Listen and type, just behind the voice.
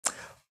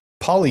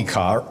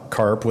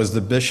Polycarp was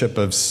the bishop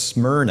of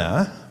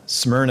Smyrna.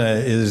 Smyrna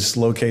is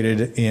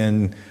located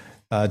in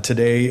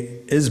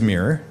today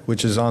Izmir,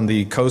 which is on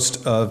the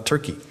coast of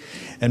Turkey.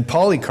 And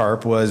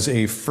Polycarp was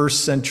a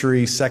first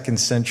century, second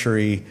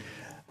century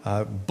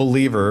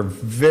believer,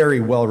 very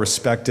well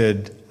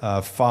respected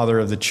father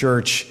of the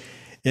church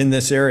in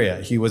this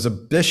area. He was a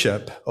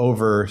bishop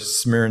over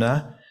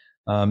Smyrna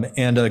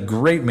and a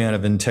great man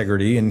of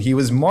integrity. And he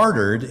was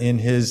martyred in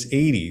his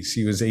 80s.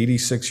 He was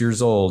 86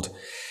 years old.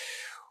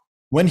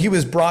 When he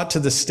was brought to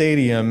the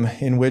stadium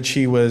in which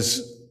he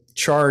was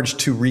charged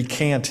to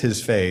recant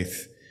his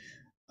faith,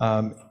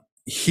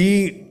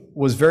 he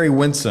was very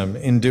winsome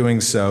in doing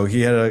so.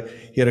 He had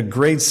a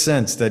great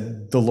sense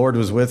that the Lord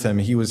was with him.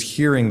 He was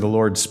hearing the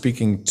Lord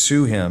speaking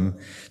to him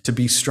to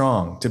be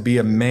strong, to be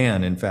a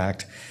man, in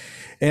fact.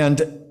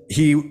 And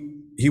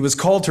he was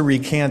called to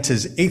recant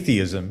his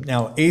atheism.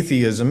 Now,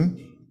 atheism,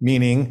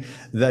 meaning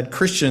that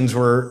Christians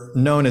were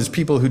known as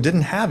people who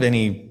didn't have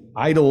any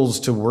idols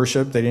to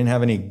worship. They didn't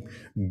have any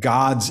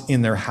gods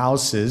in their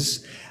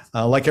houses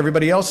like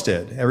everybody else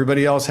did.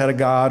 Everybody else had a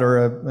god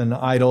or an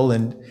idol,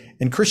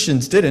 and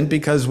Christians didn't,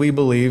 because we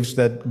believed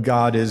that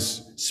God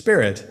is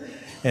spirit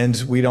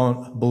and we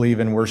don't believe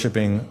in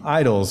worshiping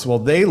idols. Well,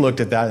 they looked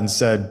at that and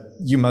said,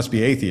 you must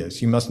be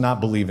atheist. You must not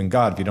believe in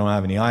God if you don't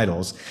have any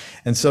idols.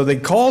 And so they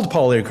called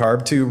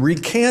Polycarp to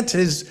recant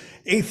his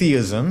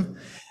atheism.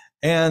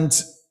 And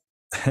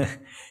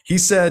he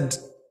said,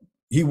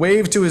 he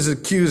waved to his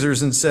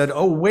accusers and said,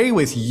 "Away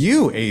with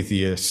you,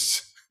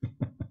 atheists."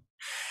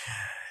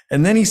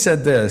 And then he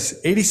said this,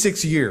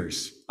 86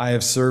 years I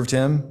have served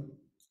him,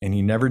 and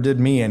he never did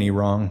me any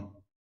wrong.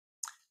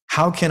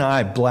 How can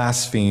I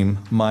blaspheme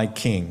my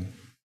king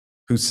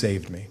who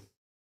saved me?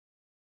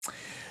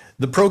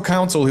 The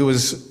proconsul who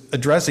was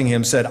addressing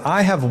him said,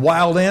 "I have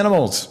wild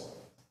animals.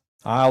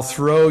 I'll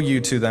throw you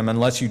to them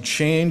unless you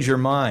change your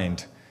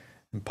mind."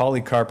 And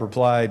Polycarp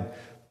replied,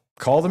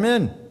 "Call them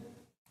in,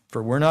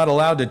 for we're not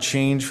allowed to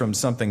change from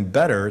something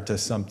better to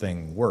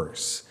something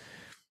worse."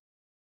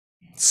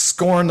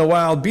 "Scorn the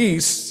wild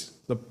beasts,"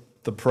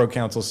 the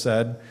proconsul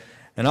said,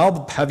 "and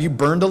I'll have you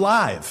burned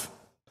alive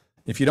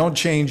if you don't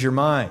change your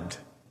mind."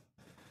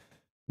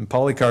 And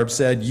Polycarp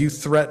said, "You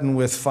threaten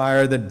with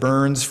fire that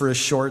burns for a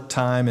short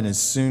time and is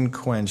soon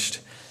quenched.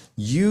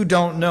 You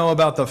don't know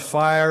about the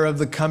fire of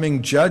the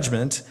coming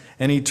judgment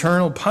and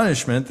eternal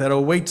punishment that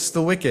awaits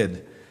the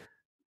wicked.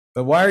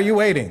 But why are you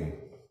waiting?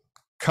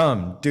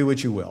 Come, do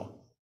what you will."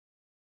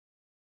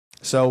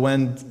 So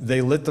when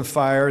they lit the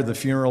fire, the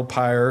funeral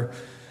pyre,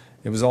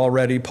 it was all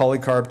ready.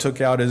 Polycarp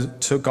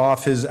took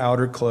off his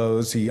outer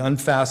clothes. He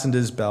unfastened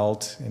his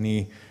belt, and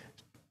he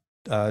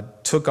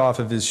took off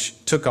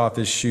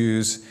his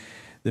shoes.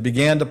 They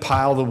began to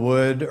pile the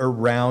wood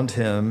around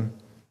him,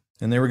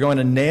 and they were going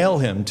to nail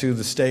him to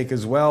the stake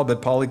as well.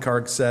 But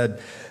Polycarp said,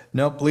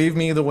 "Nope, leave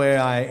me the way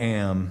I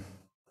am.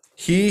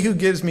 He who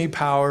gives me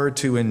power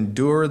to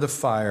endure the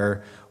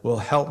fire will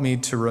help me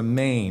to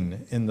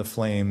remain in the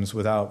flames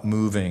without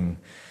moving,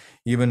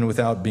 even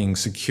without being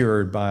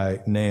secured by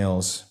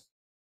nails."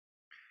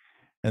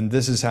 And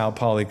this is how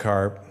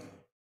Polycarp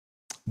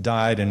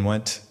died and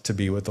went to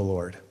be with the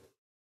Lord.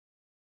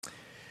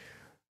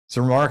 It's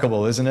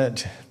remarkable, isn't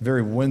it?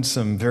 Very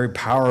winsome, very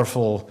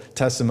powerful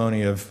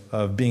testimony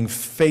of being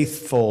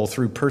faithful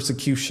through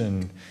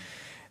persecution.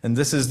 And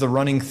this is the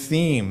running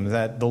theme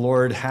that the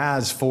Lord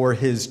has for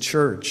his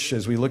church.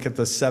 As we look at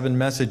the 7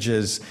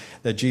 messages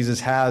that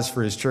Jesus has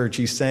for his church,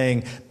 he's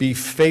saying, be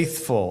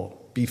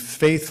faithful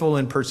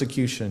in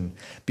persecution,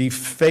 be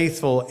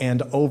faithful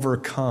and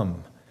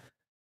overcome.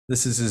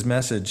 This is his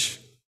message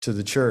to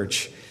the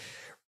church.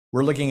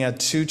 We're looking at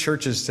 2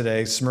 churches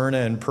today, Smyrna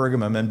and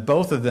Pergamum, and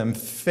both of them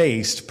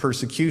faced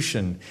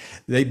persecution.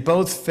 They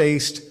both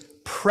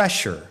faced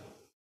pressure.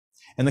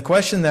 And the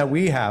question that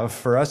we have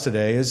for us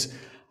today is,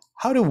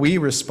 how do we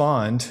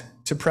respond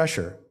to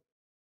pressure?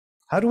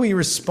 How do we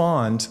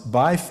respond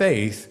by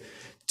faith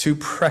to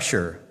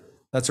pressure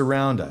that's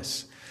around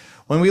us?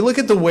 When we look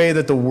at the way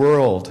that the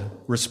world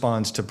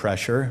responds to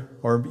pressure,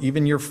 or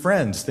even your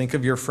friends, think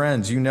of your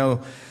friends, you know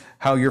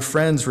how your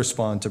friends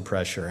respond to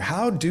pressure.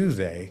 How do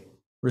they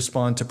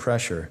respond to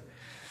pressure?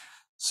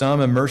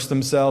 Some immerse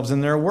themselves in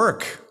their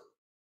work.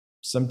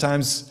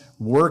 Sometimes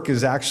work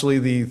is actually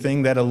the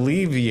thing that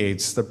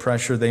alleviates the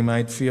pressure they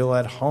might feel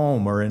at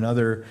home or in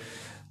other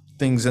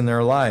things in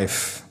their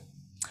life.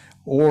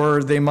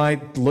 Or they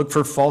might look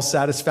for false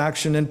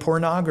satisfaction in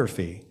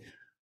pornography.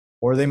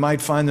 Or they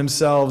might find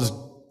themselves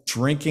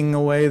drinking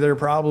away their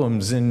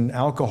problems in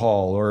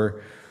alcohol,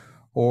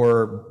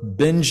 or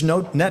binge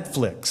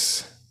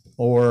Netflix,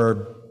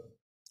 or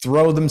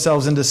throw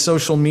themselves into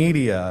social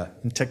media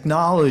and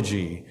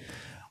technology.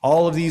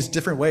 All of these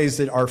different ways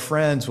that our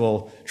friends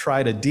will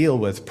try to deal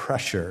with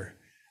pressure,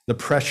 the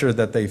pressure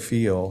that they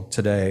feel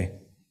today.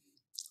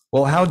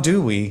 Well, how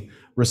do we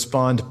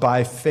respond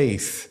by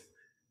faith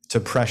to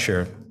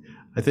pressure?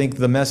 I think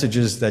the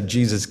messages that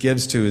Jesus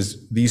gives to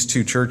these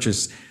 2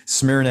 churches,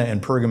 Smyrna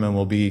and Pergamum,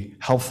 will be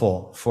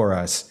helpful for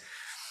us.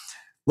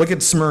 Look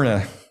at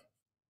Smyrna.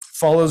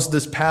 follows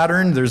this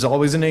pattern. There's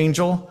always an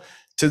angel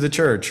to the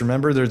church.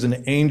 Remember, there's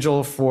an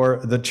angel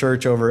for the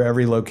church over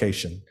every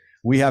location.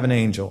 We have an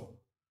angel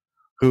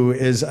who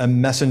is a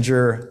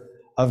messenger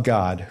of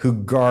God, who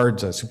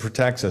guards us, who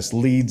protects us,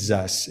 leads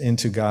us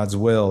into God's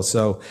will.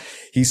 So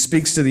he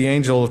speaks to the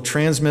angel,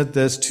 transmit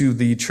this to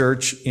the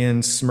church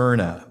in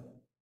Smyrna.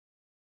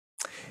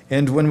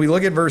 And when we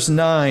look at verse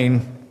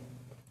 9,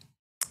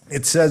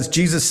 it says,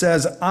 Jesus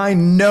says, I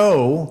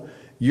know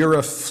your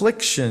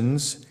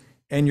afflictions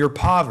and your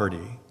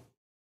poverty.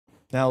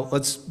 Now,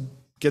 let's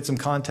get some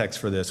context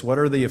for this. What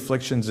are the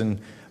afflictions and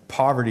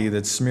poverty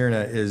that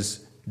Smyrna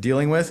is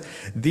dealing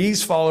with?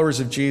 These followers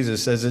of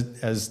Jesus,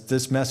 as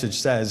this message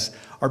says,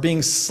 are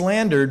being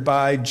slandered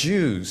by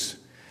Jews.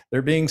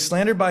 They're being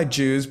slandered by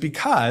Jews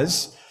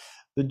because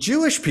the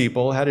Jewish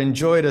people had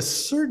enjoyed a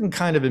certain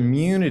kind of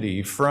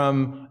immunity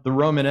from the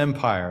Roman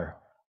Empire.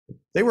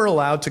 They were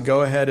allowed to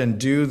go ahead and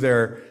do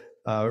their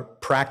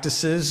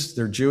practices,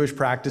 their Jewish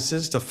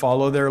practices, to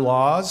follow their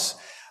laws.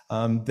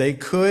 They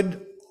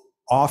could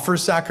offer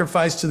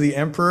sacrifice to the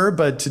emperor,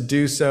 but to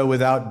do so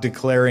without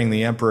declaring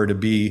the emperor to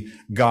be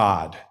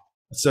God.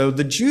 So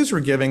the Jews were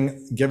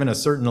given a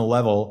certain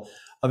level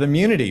of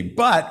immunity.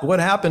 But what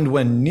happened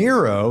when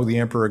Nero, the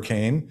emperor,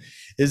 came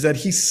is that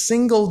he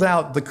singled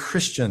out the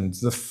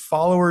Christians, the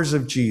followers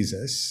of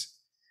Jesus,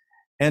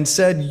 and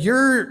said,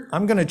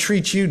 I'm going to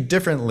treat you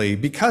differently,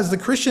 because the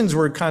Christians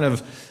were kind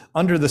of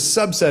under the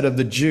subset of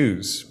the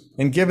Jews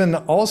and given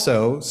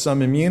also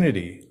some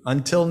immunity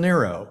until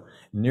Nero.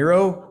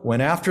 Nero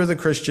went after the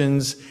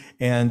Christians,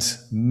 and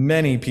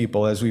many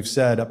people, as we've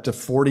said, up to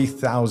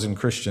 40,000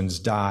 Christians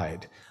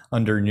died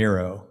under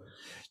Nero.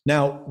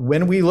 Now,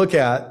 when we look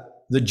at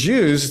the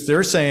Jews,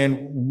 they're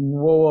saying,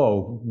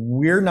 whoa,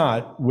 we're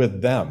not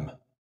with them,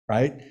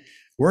 right?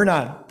 We're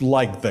not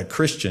like the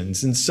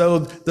Christians. And so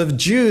the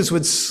Jews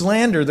would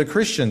slander the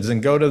Christians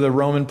and go to the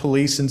Roman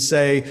police and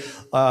say,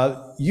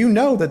 you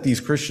know that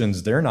these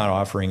Christians, they're not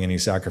offering any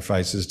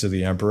sacrifices to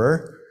the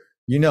emperor.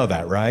 You know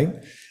that, right?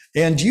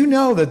 And you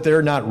know that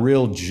they're not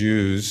real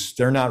Jews.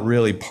 They're not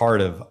really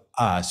part of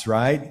us,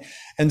 right?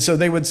 And so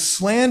they would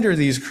slander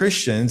these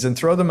Christians and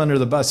throw them under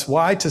the bus.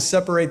 Why? To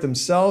separate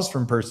themselves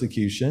from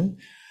persecution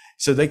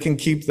so they can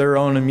keep their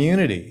own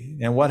immunity.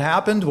 And what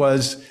happened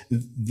was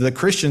the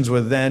Christians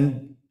would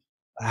then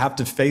have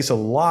to face a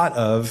lot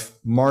of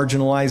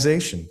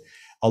marginalization,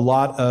 a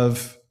lot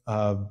of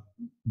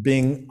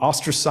being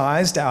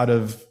ostracized out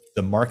of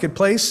the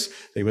marketplace.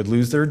 They would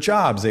lose their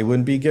jobs. They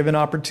wouldn't be given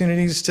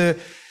opportunities to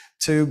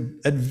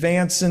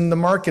advance in the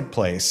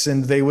marketplace,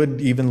 and they would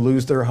even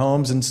lose their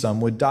homes, and some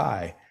would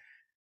die.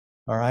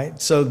 All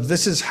right. So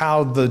this is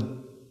how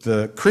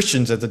the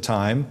Christians at the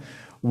time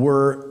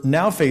were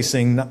now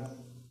facing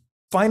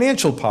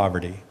financial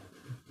poverty.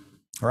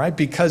 All right,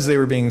 because they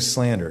were being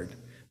slandered.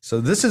 So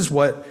this is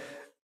what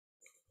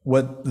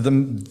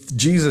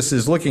Jesus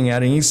is looking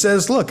at, and he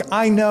says, look,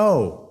 I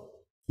know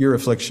your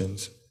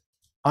afflictions.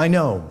 I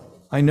know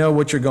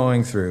what you're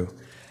going through.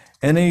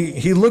 And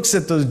he looks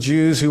at those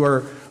Jews who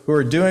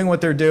are doing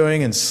what they're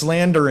doing and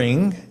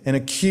slandering and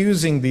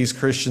accusing these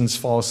Christians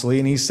falsely.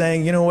 And he's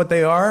saying, you know what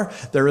they are?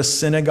 They're a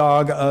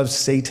synagogue of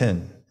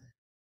Satan.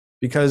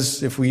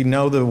 Because if we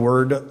know the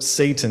word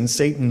Satan,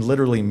 Satan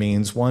literally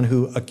means one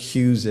who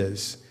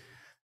accuses.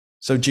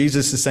 So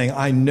Jesus is saying,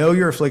 I know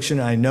your affliction.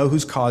 I know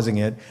who's causing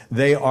it.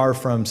 They are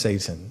from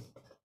Satan.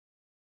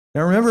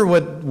 Now remember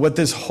what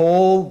this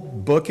whole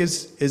book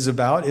is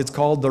about. It's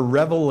called the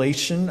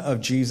revelation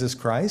of Jesus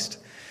Christ.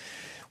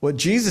 What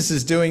Jesus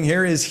is doing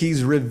here is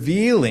he's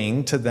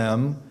revealing to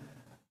them,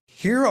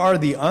 here are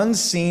the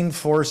unseen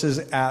forces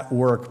at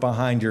work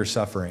behind your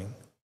suffering.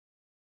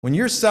 When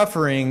you're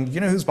suffering, you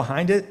know who's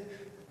behind it?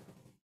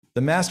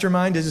 The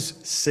mastermind is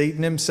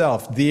Satan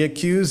himself. The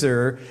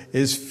accuser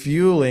is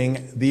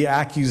fueling the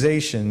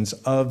accusations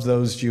of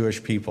those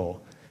Jewish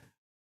people.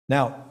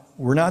 Now,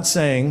 we're not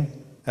saying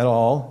at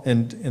all,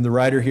 and the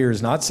writer here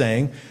is not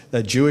saying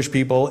that Jewish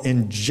people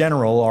in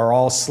general are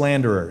all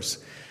slanderers.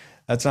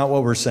 That's not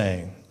what we're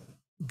saying.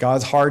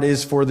 God's heart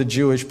is for the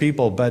Jewish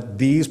people, but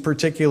these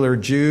particular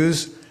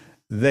Jews,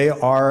 they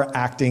are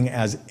acting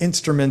as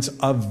instruments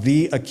of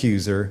the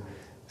accuser,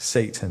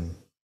 Satan.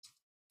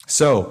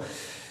 So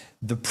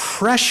the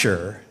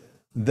pressure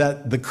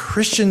that the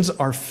Christians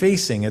are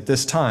facing at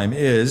this time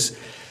is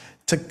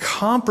to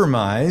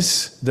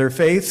compromise their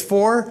faith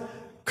for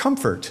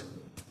comfort.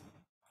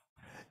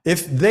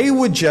 If they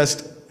would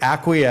just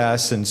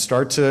acquiesce and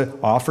start to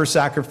offer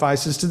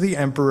sacrifices to the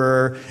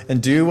emperor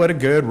and do what a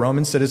good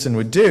Roman citizen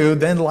would do,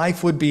 then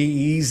life would be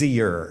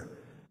easier.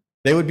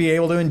 They would be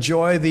able to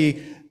enjoy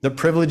the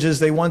privileges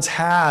they once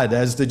had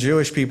as the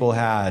Jewish people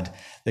had.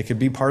 They could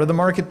be part of the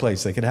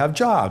marketplace. They could have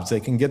jobs. They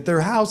can get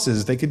their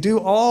houses. They could do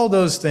all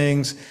those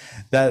things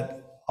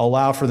that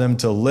allow for them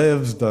to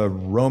live the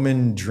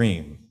Roman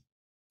dream.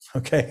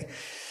 Okay?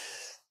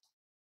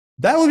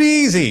 That would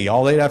be easy.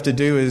 All they'd have to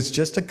do is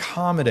just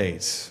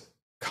compromise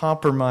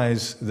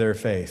their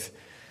faith.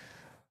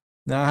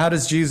 Now, how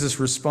does Jesus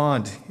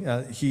respond?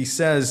 He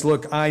says,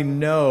 look, I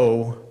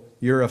know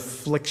your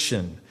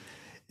affliction.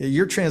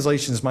 Your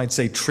translations might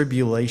say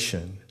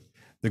tribulation.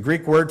 The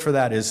Greek word for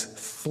that is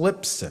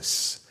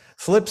thlipsis.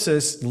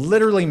 Thlipsis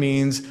literally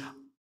means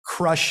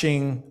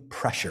crushing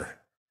pressure.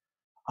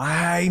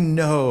 I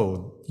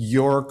know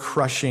you're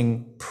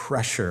crushing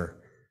pressure.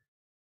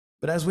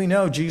 But as we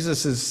know,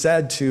 Jesus has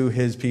said to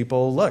his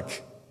people, look,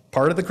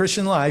 part of the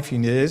Christian life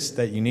is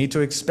that you need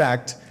to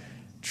expect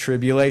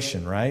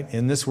tribulation, right?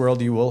 In this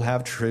world, you will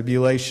have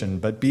tribulation,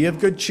 but be of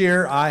good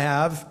cheer. I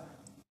have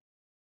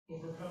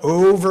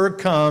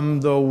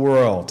overcome the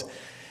world.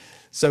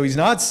 So he's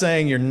not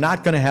saying you're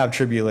not going to have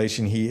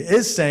tribulation. He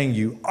is saying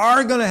you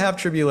are going to have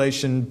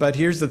tribulation, but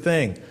here's the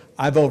thing.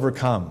 I've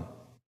overcome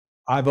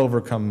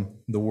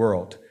the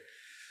world.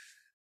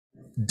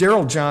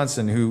 Darrell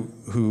Johnson,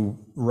 who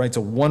writes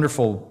a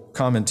wonderful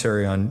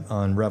commentary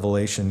on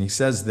Revelation, he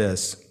says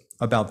this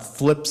about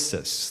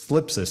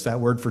thlipsis, that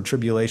word for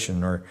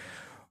tribulation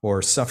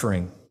or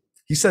suffering.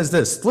 He says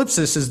this,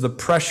 thlipsis is the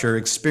pressure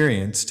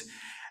experienced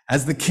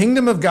as the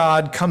kingdom of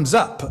God comes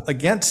up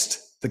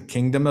against the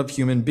kingdom of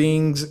human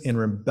beings in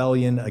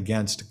rebellion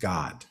against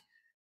God.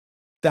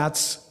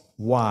 That's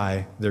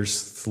why there's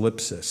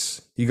thlipsis.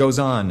 He goes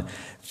on,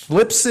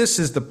 thlipsis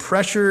is the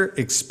pressure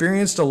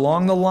experienced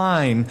along the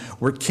line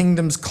where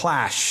kingdoms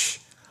clash,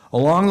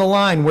 along the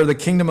line where the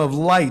kingdom of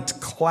light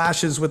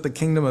clashes with the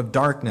kingdom of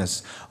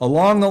darkness,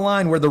 along the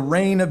line where the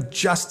reign of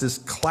justice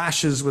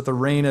clashes with the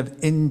reign of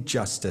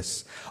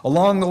injustice,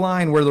 along the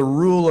line where the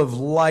rule of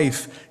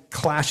life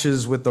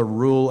clashes with the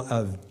rule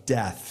of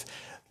death.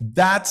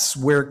 That's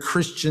where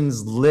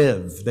Christians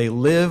live. They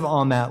live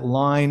on that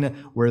line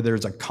where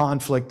there's a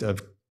conflict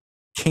of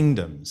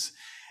kingdoms.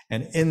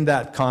 And in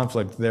that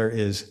conflict, there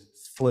is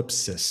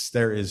thlipsis,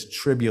 there is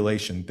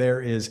tribulation,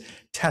 there is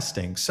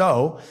testing.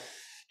 So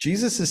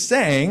Jesus is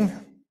saying,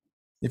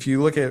 if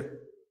you look at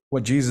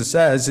what Jesus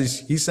says,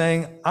 he's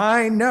saying,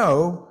 I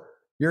know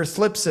your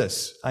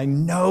thlipsis. I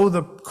know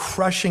the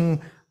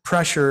crushing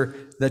pressure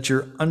that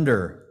you're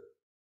under.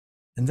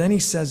 And then he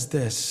says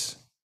this,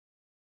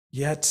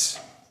 yet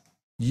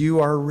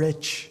you are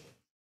rich.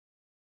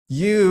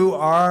 You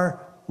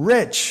are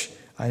rich.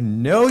 I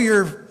know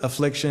your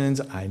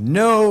afflictions. I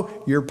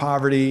know your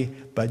poverty,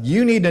 but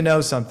you need to know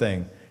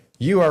something.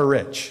 You are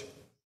rich.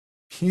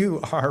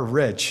 You are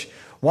rich.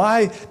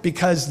 Why?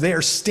 Because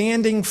they're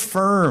standing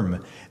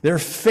firm. They're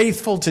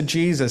faithful to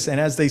Jesus. And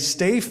as they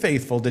stay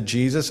faithful to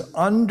Jesus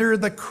under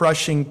the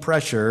crushing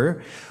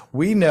pressure,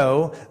 we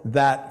know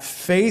that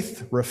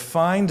faith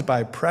refined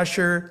by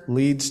pressure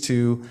leads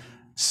to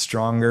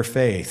stronger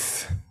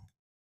faith.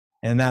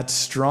 And that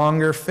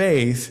stronger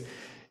faith,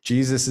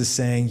 Jesus is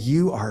saying,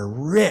 you are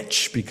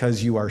rich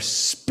because you are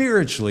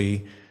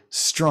spiritually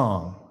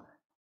strong.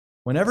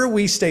 Whenever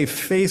we stay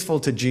faithful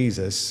to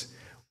Jesus,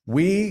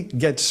 we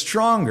get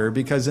stronger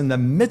because in the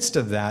midst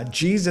of that,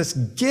 Jesus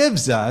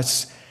gives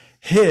us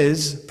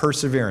his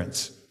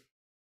perseverance.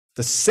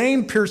 The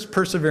same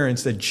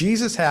perseverance that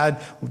Jesus had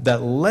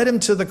that led him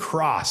to the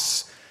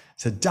cross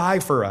to die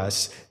for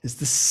us is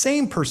the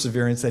same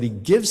perseverance that he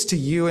gives to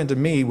you and to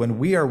me when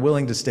we are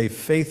willing to stay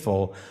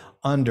faithful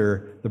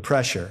under the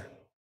pressure.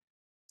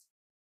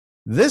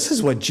 This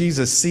is what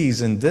Jesus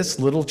sees in this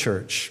little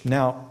church.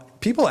 Now,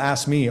 people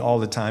ask me all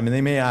the time, and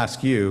they may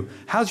ask you,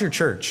 how's your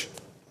church?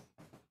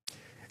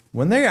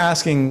 When they're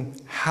asking,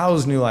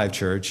 how's New Life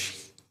Church?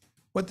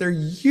 What they're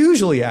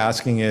usually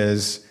asking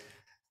is,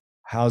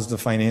 how's the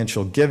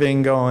financial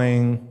giving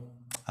going?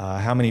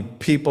 How many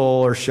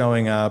people are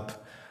showing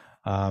up?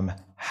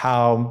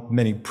 How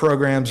many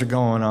programs are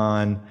going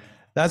on?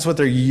 That's what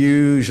they're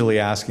usually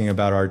asking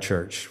about our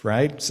church,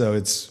 right? So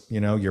it's,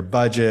 your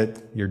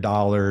budget, your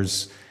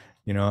dollars,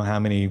 how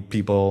many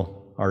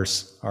people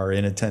are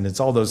in attendance,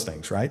 all those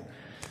things, right?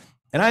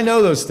 And I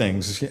know those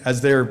things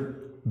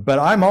but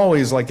I'm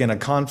always like in a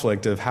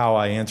conflict of how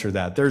I answer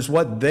that. There's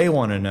what they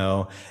want to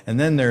know, and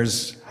then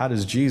there's how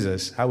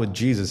would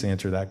Jesus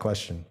answer that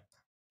question?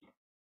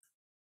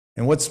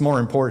 And what's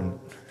more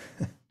important?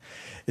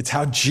 It's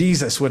how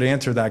Jesus would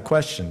answer that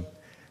question.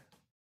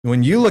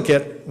 When you look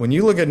at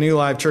New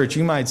Life Church,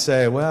 you might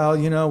say, well,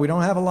 we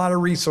don't have a lot of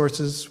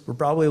resources. We're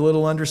probably a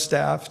little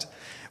understaffed.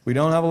 We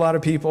don't have a lot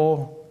of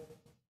people.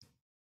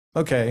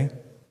 Okay,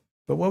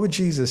 but what would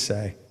Jesus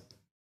say?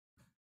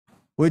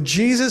 Would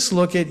Jesus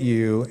look at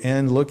you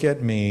and look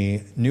at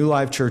me, New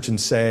Life Church, and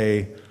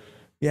say,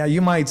 yeah, you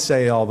might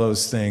say all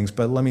those things,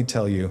 but let me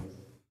tell you,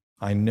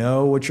 I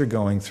know what you're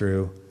going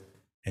through,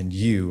 and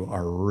you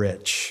are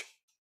rich.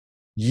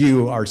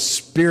 You are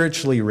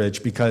spiritually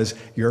rich because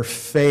your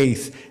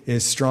faith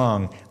is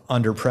strong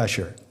under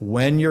pressure.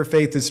 When your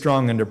faith is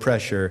strong under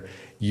pressure,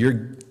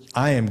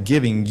 I am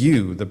giving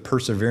you the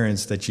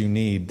perseverance that you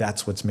need.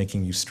 That's what's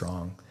making you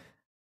strong.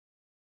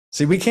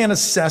 See, we can't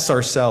assess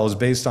ourselves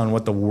based on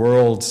what the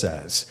world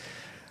says.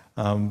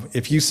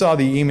 If you saw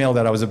the email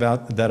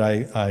that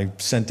I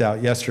sent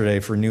out yesterday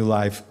for New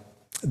Life,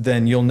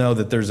 then you'll know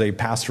that there's a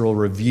pastoral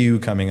review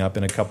coming up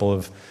in a couple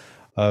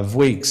of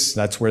weeks.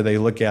 That's where they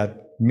look at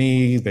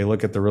me, they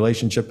look at the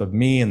relationship of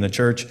me and the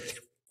church.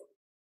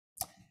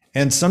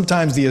 And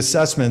sometimes the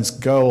assessments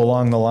go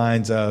along the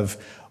lines of,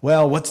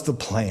 well, what's the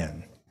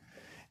plan?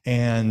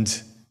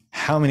 and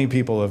how many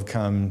people have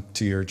come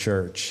to your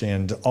church,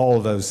 and all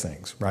of those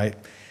things, right?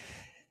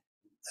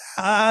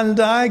 And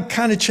I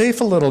kind of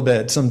chafe a little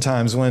bit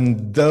sometimes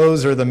when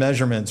those are the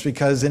measurements,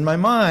 because in my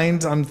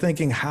mind, I'm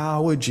thinking,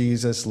 how would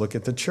Jesus look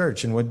at the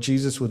church? And what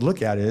Jesus would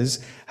look at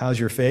is, how's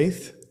your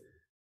faith?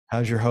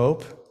 How's your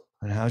hope?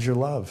 And how's your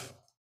love?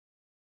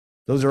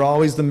 Those are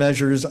always the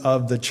measures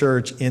of the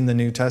church in the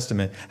New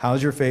Testament.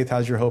 How's your faith?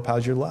 How's your hope?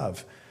 How's your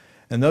love?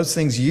 And those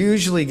things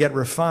usually get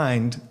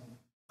refined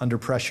under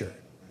pressure.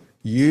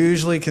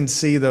 Usually can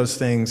see those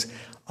things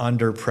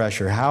under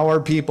pressure. How are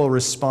people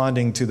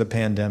responding to the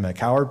pandemic?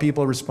 How are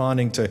people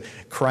responding to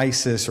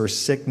crisis or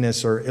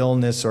sickness or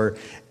illness or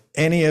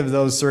any of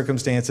those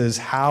circumstances?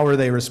 How are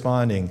they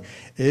responding?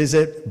 Is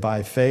it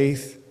by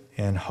faith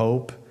and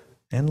hope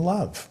and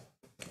love?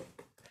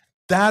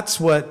 That's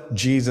what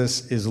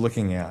Jesus is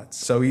looking at.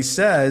 So he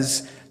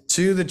says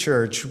to the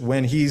church,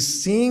 when he's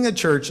seeing a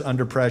church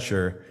under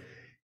pressure,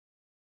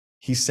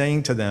 he's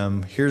saying to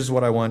them, here's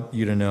what I want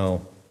you to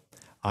know.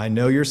 I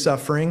know you're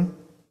suffering,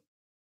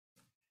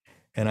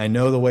 and I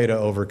know the way to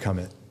overcome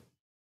it.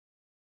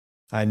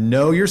 I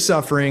know you're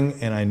suffering,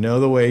 and I know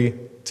the way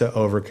to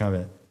overcome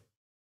it.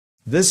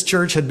 This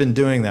church had been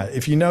doing that.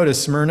 If you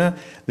notice, Smyrna,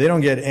 they don't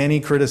get any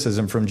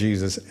criticism from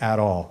Jesus at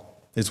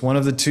all. It's one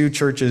of the 2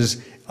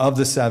 churches of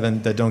the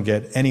 7 that don't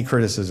get any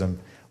criticism.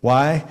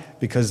 Why?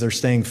 Because they're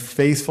staying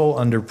faithful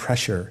under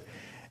pressure.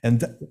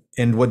 And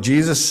what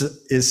Jesus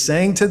is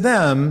saying to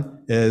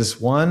them is,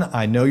 1,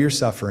 I know you're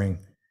suffering,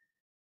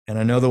 and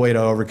I know the way to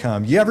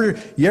overcome. You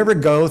ever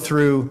go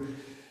through,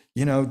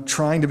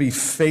 trying to be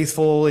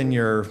faithful in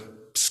your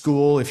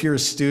school? If you're a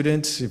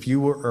student, if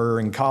you are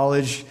in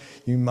college,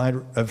 you might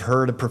have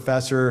heard a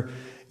professor,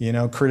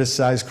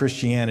 criticize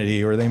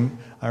Christianity,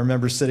 I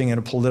remember sitting in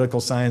a political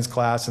science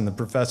class and the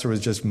professor was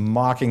just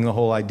mocking the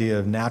whole idea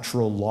of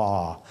natural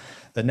law.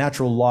 That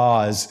natural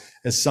law is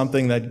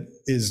something that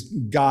is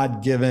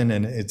God-given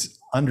and it's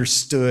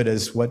understood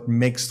as what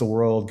makes the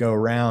world go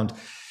around.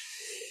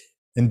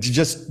 And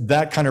just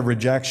that kind of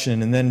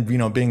rejection. And then,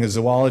 being a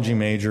zoology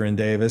major in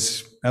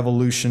Davis,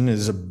 evolution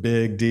is a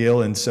big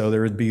deal. And so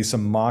there would be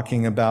some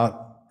mocking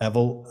about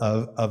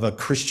of a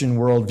Christian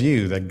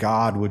worldview, that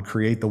God would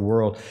create the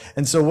world.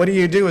 And so what do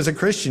you do as a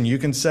Christian? You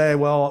can say,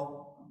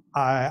 well,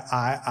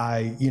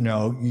 I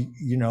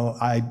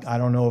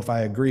don't know if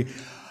I agree,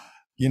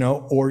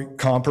 or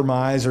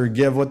compromise or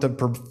give what the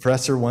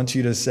professor wants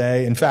you to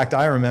say. In fact,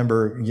 I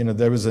remember,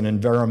 there was an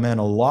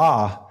environmental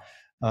law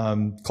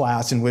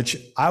class in which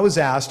I was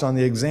asked on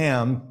the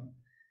exam,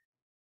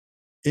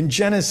 in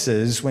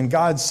Genesis, when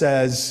God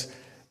says,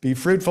 be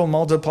fruitful,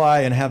 multiply,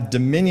 and have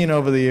dominion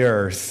over the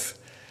earth,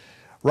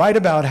 write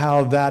about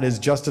how that is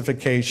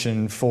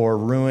justification for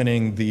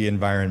ruining the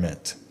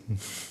environment.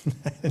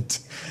 and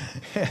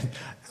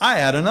I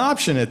had an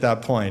option at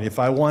that point. If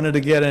I wanted to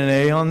get an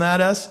A on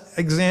that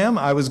exam,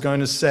 I was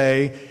going to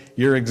say,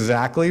 you're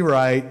exactly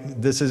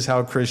right. This is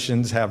how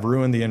Christians have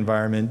ruined the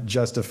environment,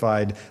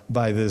 justified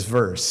by this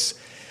verse.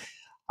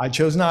 I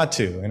chose not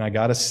to, and I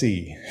got a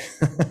C.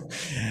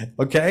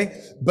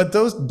 Okay? But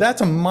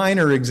that's a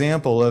minor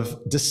example of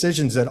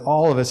decisions that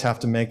all of us have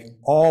to make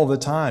all the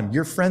time.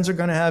 Your friends are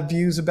going to have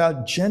views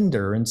about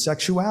gender and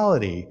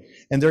sexuality,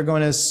 and they're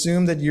going to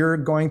assume that you're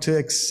going to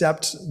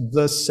accept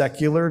the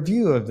secular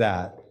view of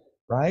that,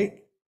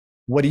 right?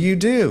 What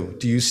do?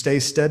 Do you stay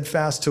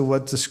steadfast to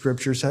what the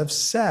scriptures have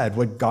said,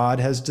 what God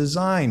has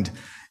designed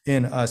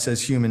in us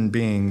as human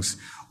beings?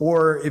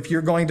 Or if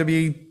you're going to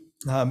be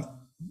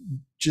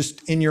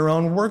just in your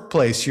own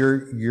workplace,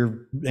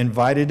 you're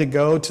invited to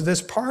go to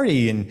this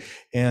party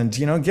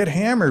and get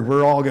hammered.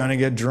 We're all going to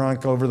get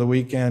drunk over the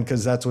weekend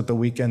because that's what the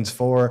weekend's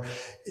for.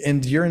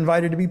 And you're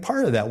invited to be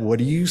part of that. What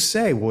do you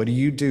say? What do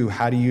you do?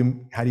 How do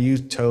you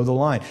toe the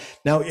line?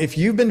 Now, if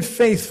you've been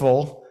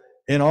faithful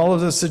in all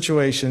of those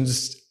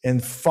situations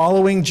and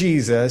following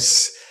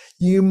Jesus,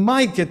 you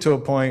might get to a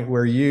point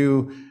where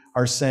you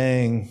are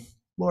saying,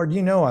 Lord,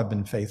 I've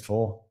been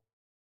faithful.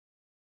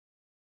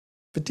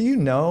 But do you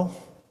know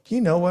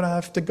what I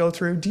have to go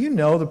through? Do you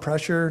know the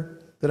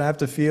pressure that I have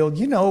to feel?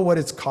 Do you know what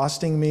it's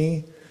costing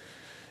me?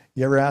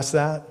 You ever ask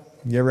that?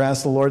 You ever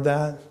ask the Lord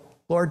that?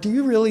 Lord, do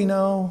you really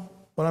know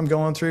what I'm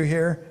going through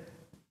here?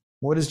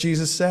 What does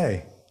Jesus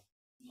say?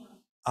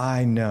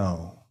 I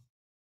know.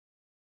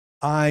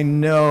 I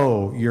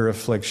know your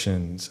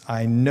afflictions.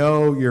 I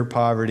know your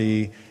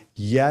poverty,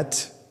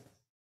 yet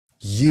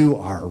you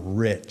are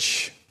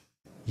rich.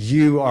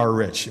 You are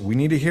rich. We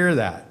need to hear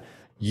that.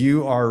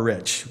 You are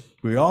rich.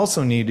 We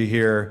also need to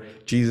hear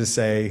Jesus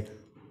say,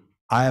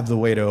 I have the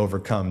way to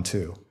overcome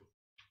too.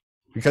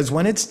 Because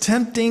when it's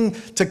tempting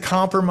to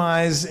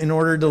compromise in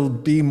order to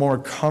be more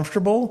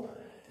comfortable,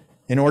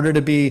 in order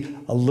to be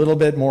a little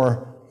bit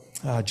more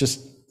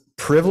just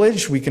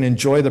privileged, we can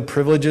enjoy the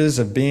privileges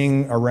of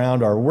being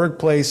around our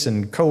workplace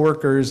and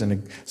coworkers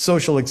and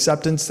social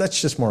acceptance. That's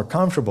just more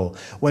comfortable.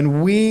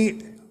 When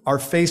we are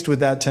faced with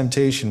that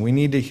temptation, we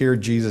need to hear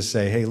Jesus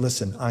say, hey,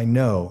 listen, I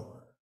know,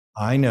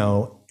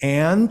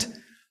 and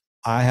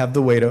I have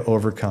the way to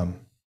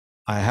overcome.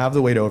 I have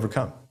the way to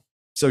overcome.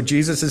 So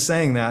Jesus is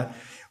saying that.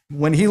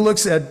 When he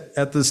looks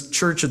at this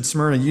church at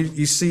Smyrna,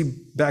 you see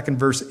back in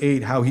verse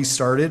 8 how he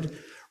started.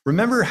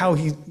 Remember how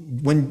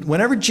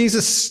whenever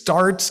Jesus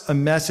starts a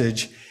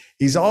message,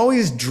 he's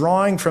always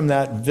drawing from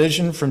that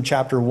vision from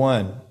chapter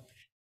 1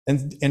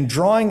 and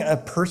drawing a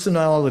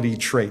personality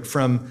trait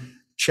from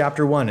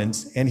chapter 1.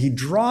 And he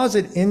draws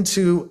it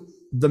into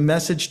the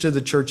message to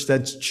the church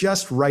that's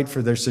just right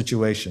for their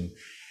situation.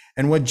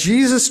 And what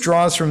Jesus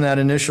draws from that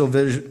initial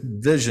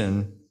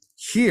vision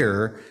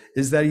here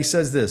is that he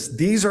says this: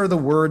 these are the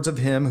words of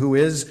him who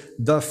is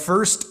the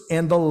first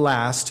and the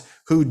last,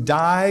 who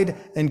died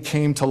and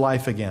came to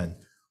life again.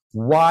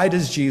 Why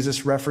does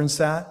Jesus reference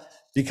that?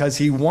 Because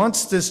he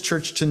wants this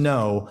church to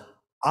know,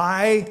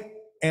 I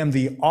am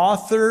the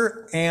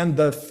author and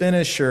the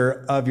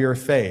finisher of your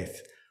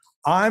faith.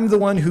 I'm the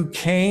one who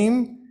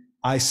came,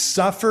 I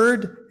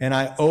suffered, and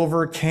I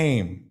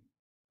overcame.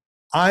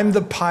 I'm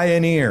the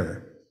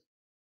pioneer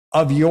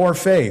of your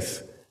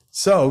faith.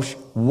 So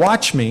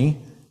watch me,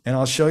 and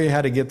I'll show you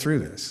how to get through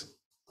this.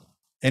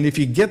 And if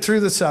you get through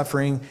the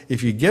suffering,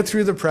 if you get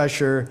through the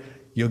pressure,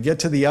 you'll get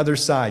to the other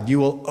side. You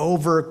will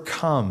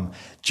overcome.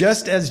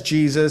 Just as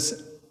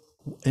Jesus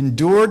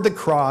endured the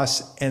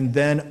cross and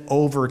then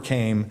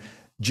overcame,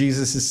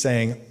 Jesus is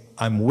saying,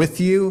 I'm with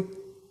you.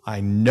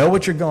 I know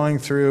what you're going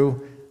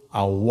through.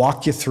 I'll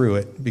walk you through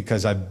it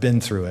because I've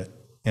been through it,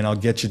 and I'll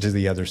get you to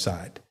the other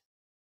side.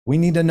 We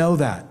need to know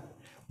that.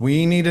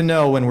 We need to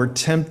know when we're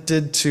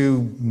tempted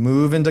to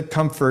move into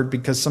comfort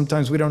because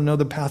sometimes we don't know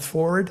the path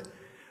forward.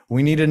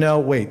 We need to know,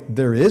 wait,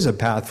 there is a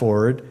path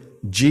forward.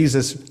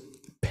 Jesus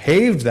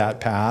paved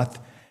that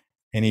path,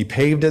 and he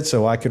paved it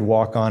so I could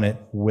walk on it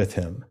with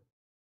him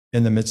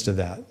in the midst of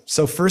that.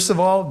 So first of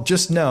all,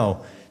 just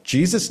know,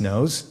 Jesus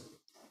knows.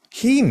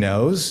 He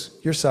knows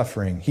you're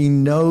suffering. He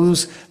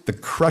knows the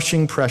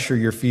crushing pressure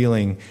you're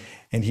feeling,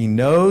 and he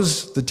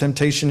knows the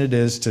temptation it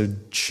is to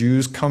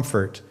choose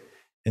comfort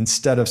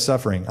instead of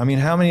suffering. I mean,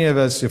 how many of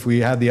us, if we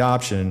had the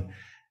option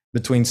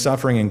between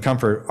suffering and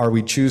comfort, are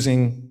we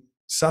choosing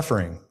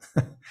suffering?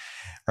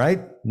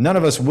 Right? None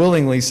of us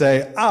willingly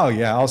say, oh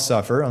yeah, I'll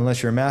suffer,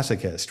 unless you're a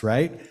masochist,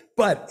 right?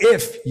 But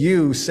if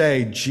you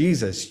say,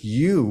 Jesus,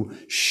 you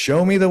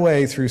show me the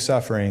way through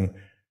suffering,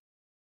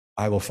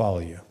 I will follow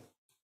you.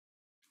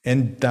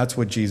 And that's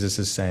what Jesus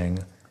is saying.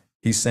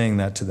 He's saying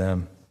that to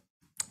them.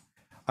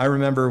 I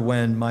remember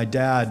when my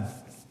dad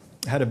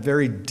had a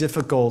very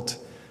difficult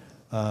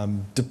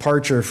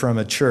departure from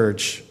a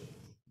church,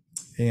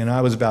 and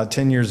I was about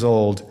 10 years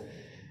old.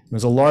 It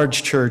was a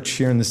large church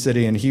here in the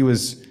city, and he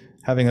was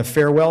having a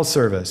farewell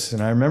service.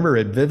 And I remember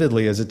it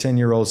vividly as a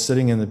 10-year-old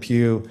sitting in the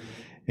pew.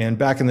 And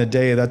back in the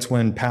day, that's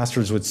when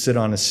pastors would sit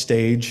on a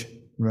stage.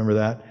 Remember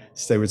that?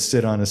 So they would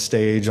sit on a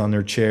stage on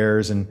their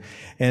chairs. And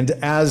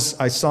as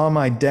I saw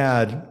my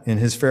dad in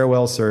his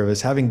farewell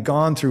service, having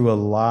gone through a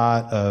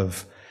lot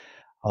of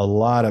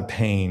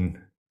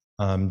pain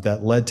that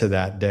led to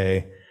that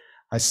day,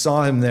 I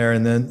saw him there,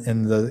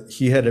 and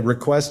he had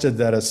requested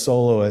that a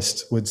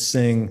soloist would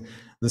sing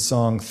the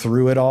song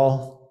 "Through It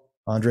All."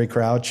 Andre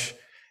Crouch,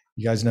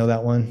 you guys know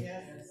that one?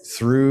 Yes.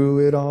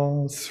 Through it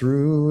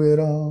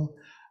all,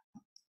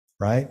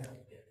 right?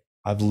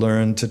 I've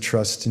learned to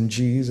trust in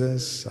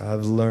Jesus.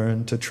 I've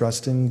learned to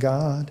trust in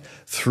God.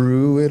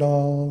 Through it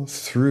all,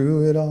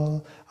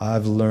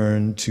 I've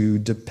learned to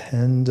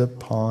depend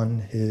upon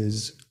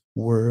his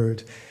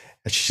word.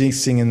 As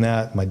she's singing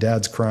that, my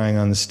dad's crying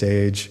on the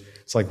stage.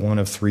 It's like one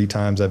of 3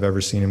 times I've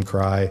ever seen him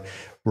cry,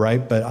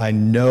 right? But I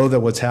know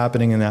that what's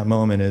happening in that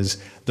moment is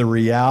the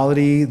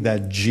reality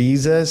that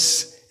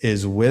Jesus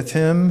is with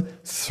him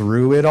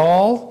through it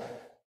all,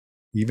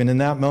 even in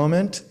that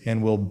moment,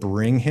 and will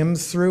bring him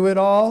through it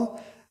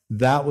all.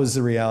 That was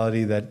the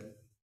reality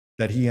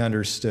that he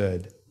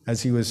understood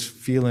as he was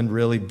feeling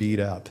really beat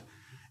up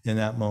in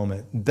that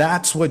moment.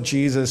 That's what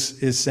Jesus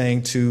is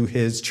saying to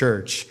his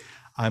church.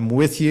 I'm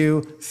with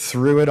you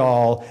through it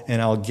all,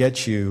 and I'll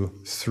get you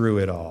through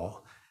it all.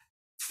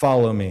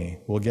 Follow me.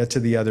 We'll get to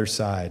the other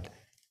side,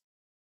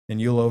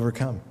 and you'll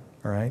overcome,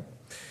 all right?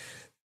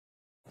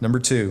 Number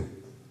 2,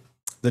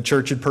 the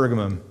church at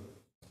Pergamum.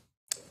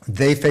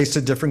 They faced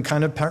a different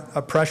kind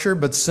of pressure,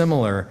 but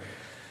similar.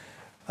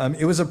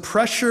 It was a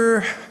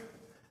pressure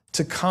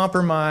to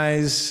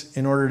compromise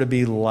in order to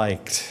be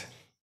liked,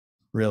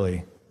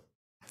 really.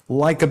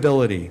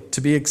 Likability, to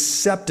be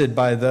accepted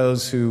by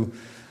those who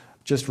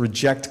just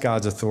reject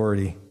God's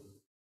authority.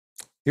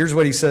 Here's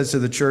what he says to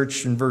the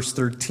church in verse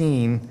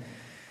 13.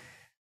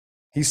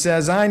 He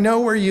says, I know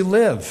where you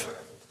live,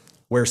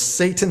 where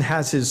Satan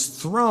has his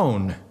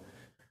throne.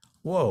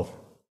 Whoa.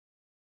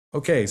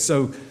 Okay,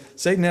 so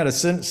Satan had a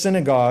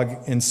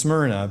synagogue in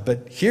Smyrna,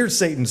 but here's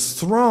Satan's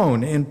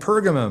throne in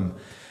Pergamum.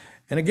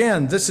 And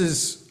again, this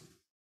is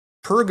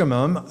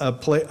Pergamum,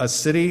 a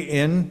city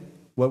in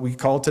what we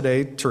call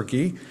today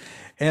Turkey.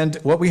 And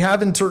what we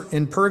have in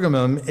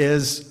Pergamum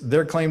is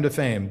their claim to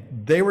fame.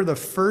 They were the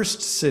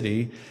first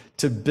city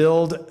to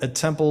build a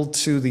temple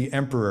to the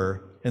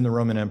emperor in the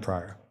Roman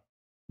Empire.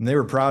 And they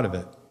were proud of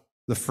it.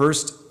 the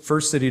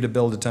first city to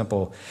build a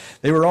temple.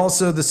 They were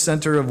also the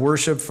center of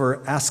worship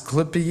for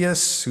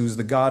Asclepius, who's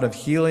the god of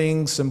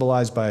healing,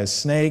 symbolized by a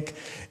snake.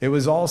 It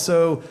was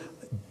also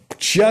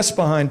just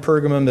behind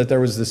Pergamum that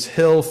there was this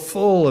hill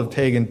full of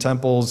pagan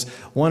temples,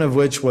 one of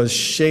which was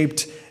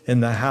shaped in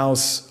the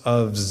house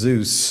of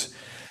Zeus.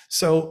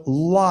 So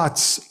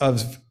lots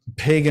of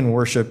pagan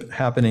worship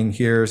happening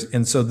here.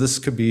 And so this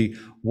could be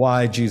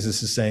why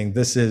Jesus is saying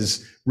this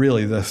is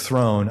really the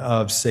throne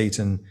of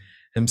Satan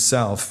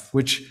himself,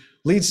 which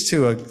leads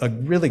to a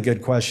really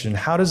good question.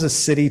 How does a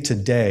city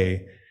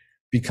today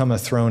become a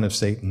throne of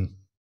Satan?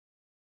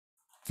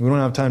 We don't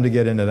have time to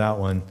get into that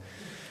one.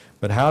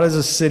 But how does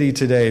a city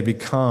today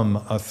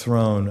become a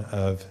throne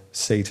of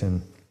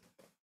Satan?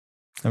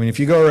 I mean, if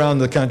you go around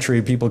the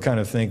country, people kind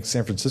of think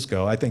San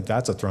Francisco, I think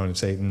that's a throne of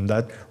Satan,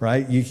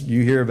 right?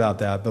 You hear about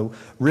that. But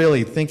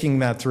really thinking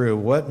that through,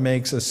 what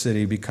makes a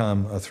city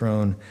become a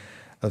throne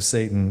of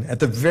Satan? At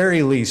the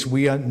very least,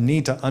 we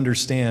need to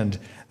understand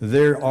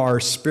there are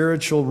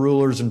spiritual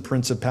rulers and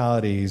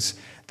principalities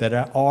that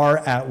are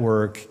at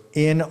work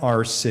in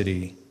our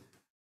city.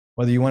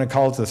 Whether you want to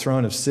call it the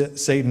throne of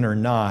Satan or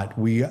not,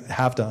 we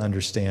have to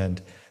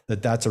understand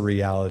that that's a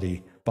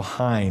reality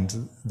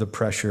behind the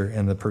pressure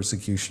and the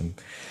persecution.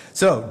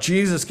 So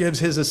Jesus gives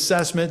his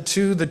assessment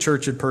to the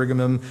church at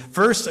Pergamum.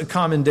 First, a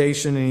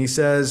commendation, and he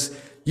says,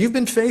 you've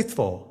been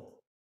faithful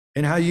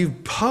in how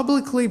you've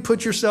publicly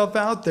put yourself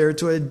out there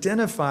to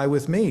identify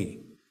with me.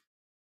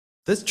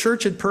 This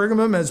church at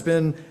Pergamum has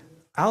been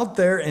out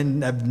there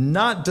and have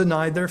not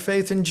denied their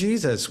faith in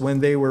Jesus when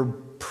they were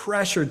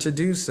pressured to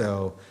do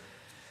so.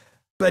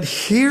 But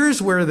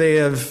here's where they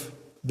have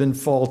been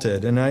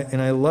faulted. And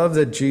I love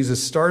that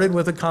Jesus started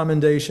with a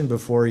commendation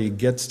before he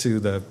gets to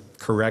the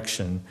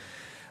correction.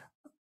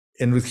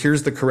 And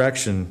here's the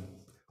correction.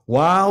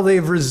 While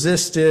they've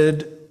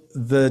resisted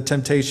the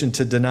temptation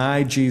to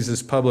deny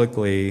Jesus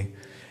publicly,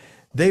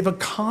 they've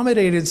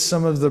accommodated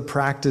some of the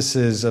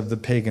practices of the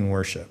pagan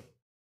worship.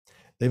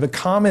 They've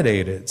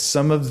accommodated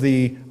some of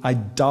the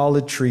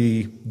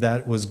idolatry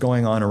that was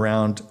going on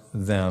around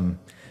them.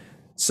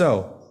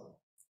 So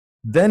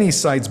then he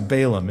cites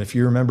Balaam. If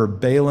you remember,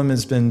 Balaam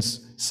has been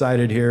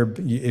cited here.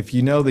 If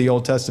you know the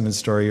Old Testament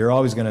story, you're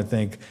always going to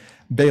think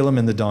Balaam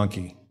and the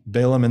donkey,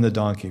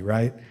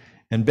 right?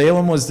 And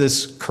Balaam was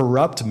this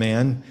corrupt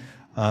man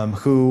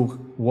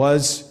who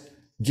was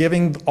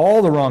giving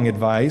all the wrong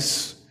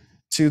advice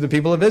to the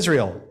people of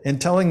Israel and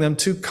telling them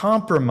to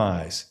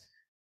compromise,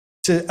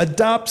 to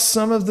adopt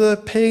some of the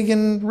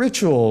pagan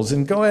rituals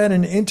and go ahead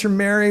and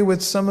intermarry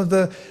with some of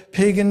the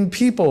pagan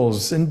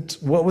peoples. And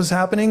what was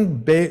happening?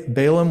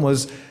 Balaam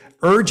was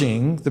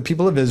urging the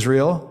people of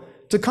Israel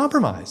to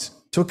compromise,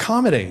 to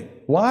accommodate.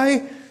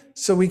 Why?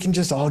 So we can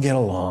just all get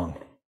along.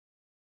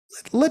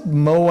 Let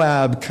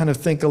Moab kind of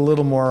think a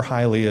little more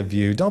highly of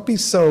you. Don't be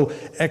so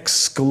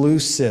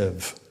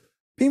exclusive.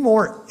 Be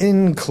more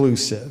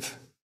inclusive.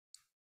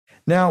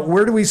 Now,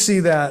 where do we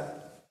see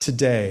that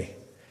today?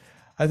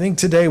 I think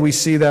today we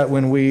see that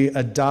when we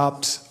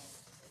adopt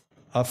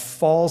a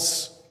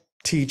false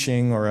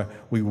teaching or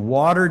we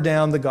water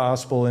down the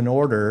gospel in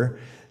order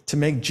to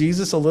make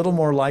Jesus a little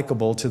more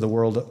likable to the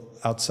world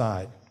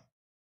outside,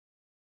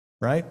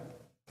 right?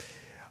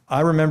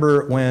 I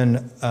remember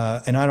when,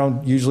 and I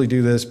don't usually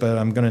do this, but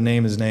I'm going to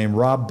name his name,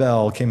 Rob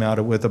Bell came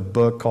out with a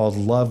book called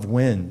Love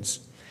Wins.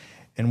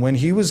 And when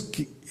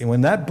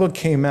that book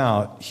came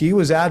out, he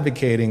was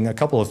advocating a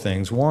couple of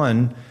things.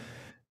 One,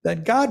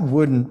 that God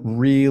wouldn't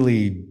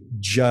really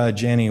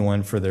judge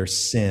anyone for their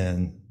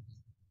sin,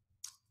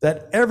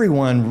 that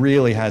everyone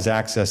really has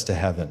access to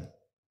heaven.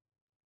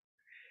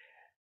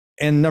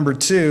 And number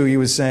two, he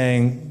was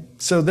saying,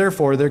 so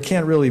therefore, there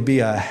can't really be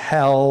a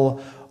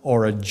hell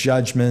or a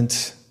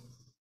judgment.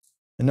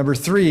 And number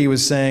three, he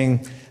was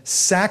saying,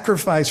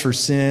 sacrifice for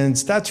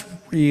sins, that's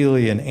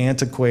really an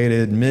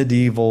antiquated,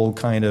 medieval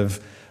kind of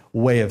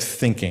way of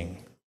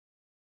thinking.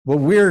 Well,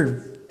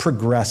 we're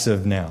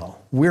progressive now.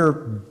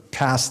 We're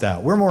past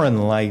that. We're more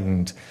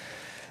enlightened.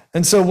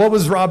 And so what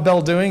was Rob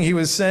Bell doing? He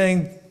was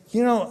saying,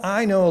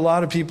 I know a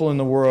lot of people in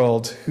the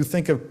world who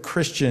think of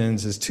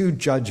Christians as too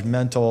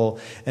judgmental,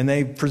 and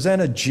they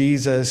present a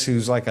Jesus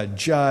who's like a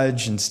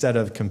judge instead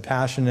of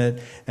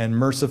compassionate and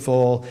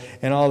merciful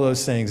and all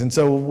those things. And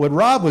so what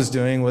Rob was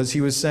doing was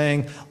he was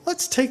saying,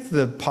 let's take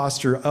the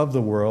posture of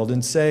the world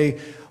and say,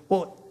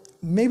 well,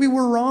 maybe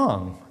we're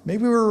wrong.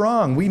 Maybe we're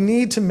wrong. We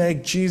need to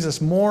make Jesus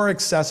more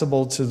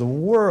accessible to the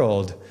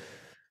world.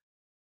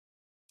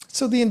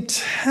 So the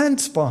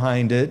intent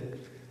behind it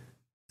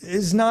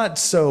is not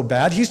so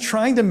bad. He's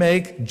trying to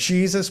make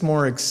Jesus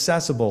more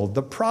accessible.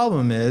 The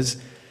problem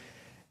is,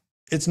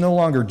 it's no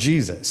longer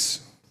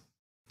Jesus.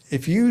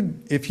 If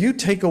you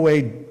take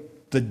away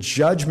the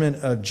judgment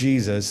of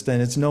Jesus,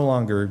 then it's no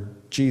longer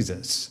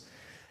Jesus.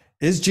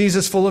 Is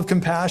Jesus full of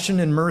compassion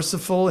and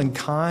merciful and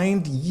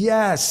kind?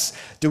 Yes.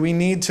 Do we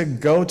need to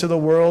go to the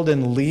world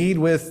and lead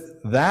with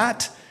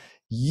that?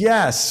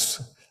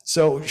 Yes.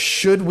 So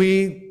should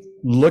we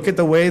look at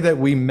the way that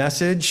we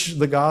message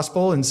the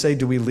gospel and say,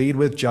 do we lead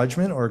with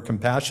judgment or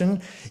compassion?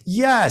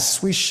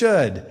 Yes, we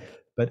should.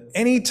 But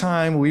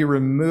anytime we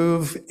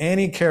remove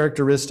any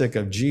characteristic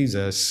of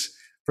Jesus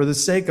for the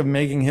sake of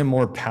making him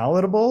more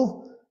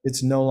palatable,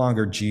 it's no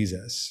longer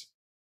Jesus.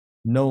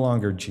 No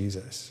longer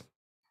Jesus.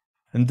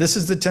 And this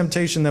is the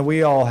temptation that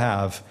we all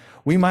have.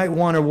 We might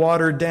want to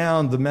water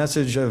down the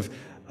message of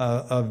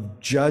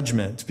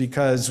judgment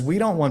because we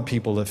don't want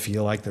people to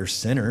feel like they're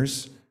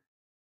sinners.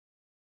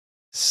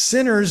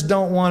 Sinners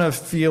don't want to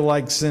feel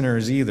like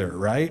sinners either,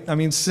 right? I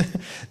mean,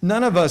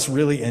 none of us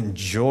really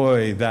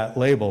enjoy that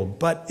label,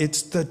 but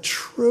it's the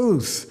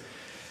truth.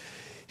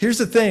 Here's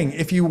the thing.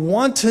 If you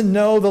want to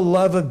know the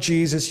love of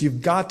Jesus,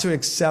 you've got to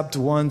accept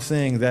one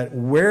thing, that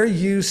where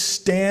you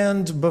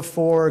stand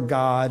before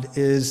God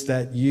is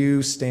that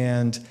you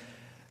stand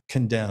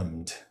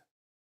condemned.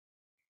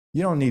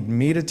 You don't need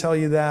me to tell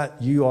you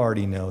that. You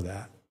already know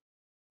that.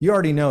 You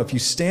already know if you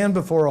stand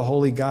before a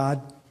holy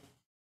God,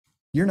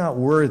 you're not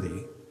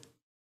worthy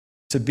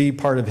to be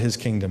part of his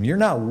kingdom. You're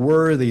not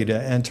worthy to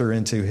enter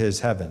into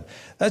his heaven.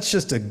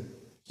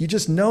 You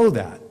just know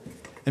that.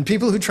 And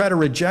people who try to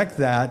reject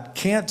that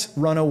can't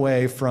run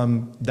away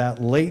from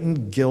that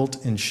latent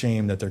guilt and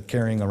shame that they're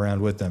carrying around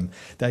with them.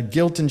 That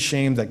guilt and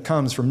shame that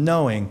comes from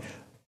knowing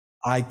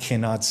I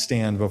cannot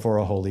stand before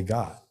a holy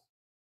God.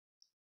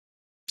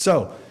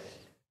 So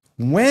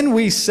when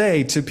we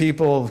say to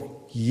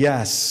people,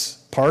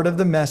 yes, part of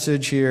the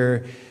message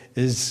here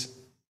is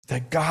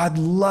that God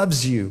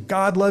loves you.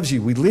 God loves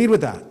you. We lead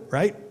with that,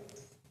 right?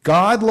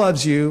 God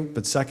loves you.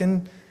 But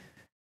second,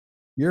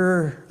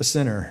 you're a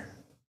sinner.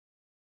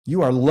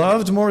 You are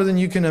loved more than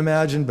you can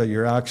imagine, but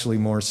you're actually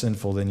more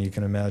sinful than you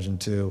can imagine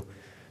too.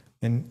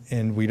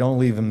 And we don't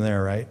leave them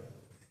there, right?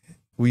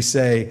 We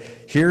say,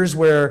 here's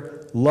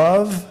where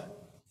love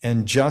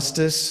and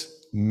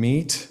justice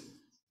meet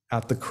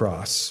at the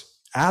cross.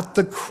 At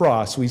the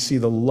cross, we see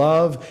the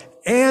love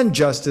and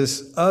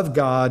justice of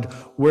God,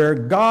 where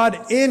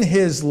God in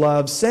his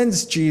love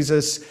sends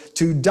Jesus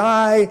to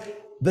die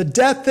the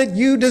death that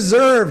you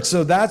deserved.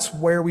 So that's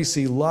where we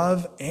see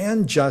love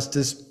and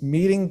justice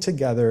meeting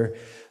together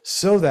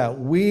so that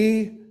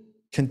we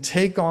can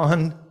take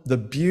on the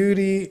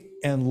beauty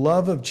and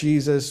love of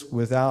Jesus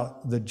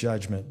without the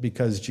judgment,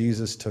 because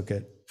Jesus took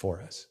it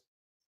for us.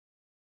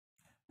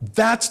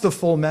 That's the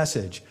full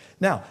message.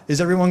 Now,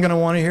 is everyone going to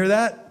want to hear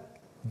that?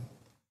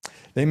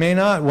 They may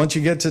not. Once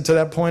you get to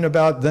that point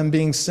about them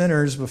being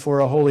sinners before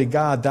a holy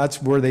God,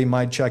 that's where they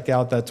might check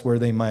out. That's where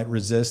they might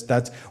resist.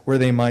 That's where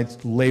they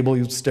might label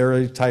you,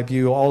 stereotype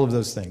you, all of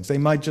those things. They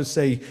might just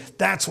say,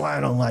 that's why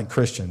I don't like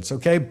Christians,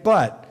 okay?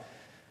 But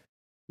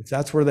if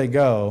that's where they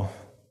go,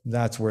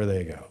 that's where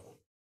they go,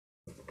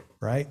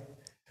 right?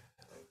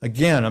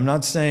 Again, I'm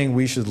not saying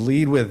we should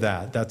lead with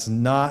that. That's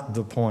not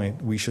the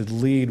point. We should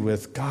lead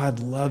with God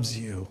loves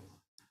you.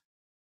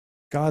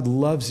 God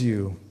loves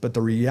you. But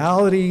the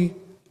reality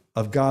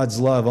of God's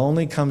love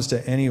only comes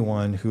to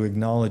anyone who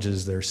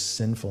acknowledges their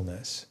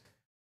sinfulness.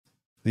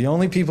 The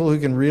only people who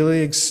can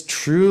really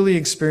truly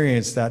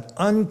experience that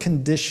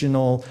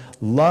unconditional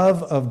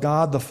love of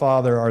God the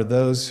Father are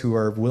those who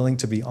are willing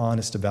to be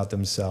honest about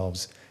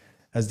themselves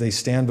as they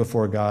stand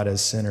before God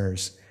as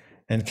sinners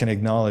and can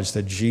acknowledge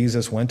that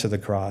Jesus went to the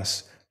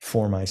cross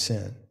for my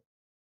sin.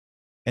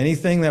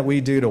 Anything that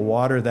we do to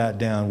water that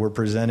down, we're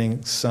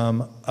presenting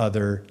some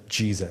other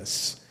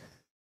Jesus.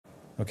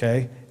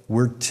 Okay?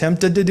 We're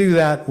tempted to do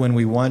that when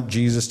we want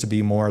Jesus to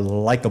be more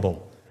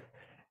likable.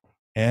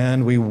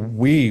 And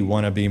we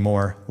want to be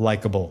more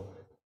likable.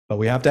 But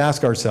we have to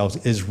ask ourselves,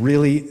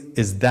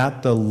 is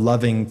that the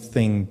loving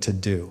thing to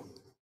do?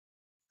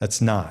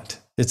 That's not.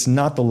 It's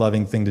not the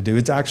loving thing to do.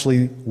 It's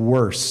actually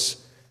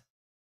worse.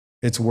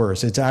 It's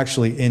worse. It's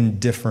actually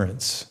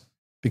indifference.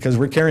 Because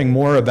we're caring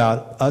more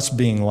about us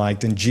being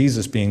liked and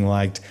Jesus being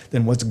liked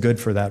than what's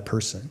good for that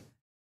person.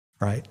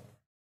 Right?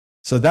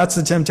 So that's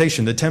the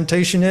temptation. The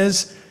temptation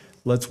is,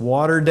 let's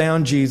water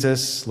down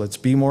Jesus, let's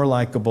be more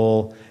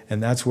likable,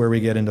 and that's where we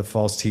get into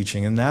false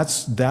teaching. And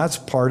that's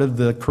part of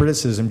the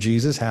criticism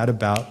Jesus had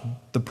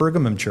about the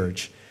Pergamum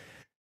church.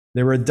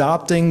 They were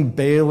adopting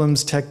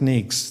Balaam's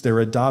techniques. They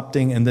were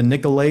adopting, and the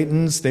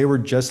Nicolaitans, they were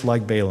just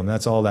like Balaam.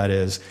 That's all that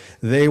is.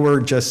 They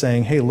were just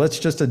saying, hey, let's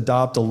just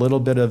adopt a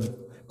little bit of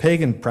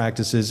pagan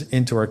practices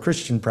into our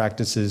Christian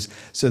practices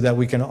so that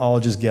we can all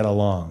just get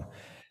along.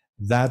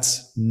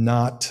 That's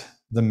not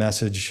the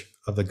message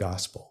of the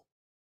gospel.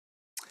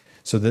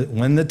 So that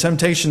when the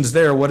temptation's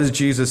there, what does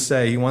Jesus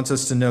say? He wants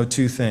us to know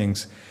two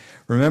things.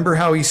 Remember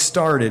how he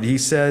started. He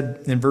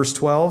said in verse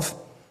 12,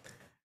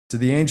 to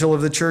the angel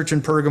of the church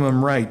in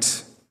Pergamum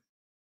write,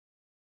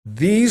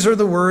 these are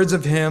the words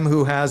of him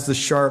who has the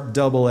sharp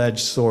double-edged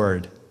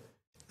sword.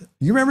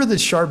 You remember the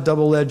sharp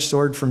double-edged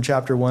sword from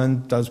chapter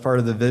 1? That was part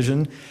of the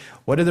vision.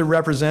 What did it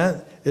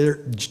represent?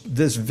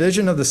 This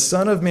vision of the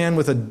Son of Man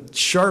with a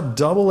sharp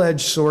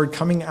double-edged sword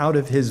coming out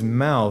of his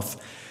mouth.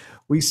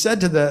 We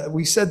said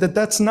that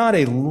that's not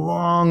a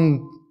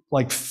long,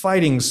 like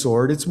fighting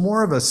sword. It's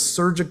more of a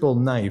surgical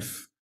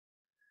knife.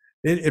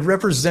 It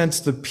represents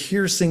the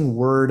piercing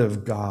word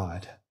of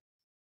God.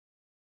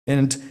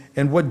 And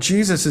what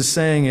Jesus is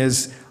saying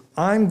is,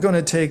 I'm going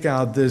to take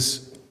out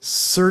this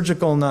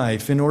surgical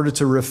knife in order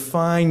to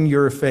refine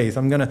your faith.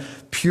 I'm going to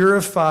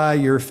purify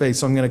your faith.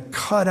 So I'm going to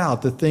cut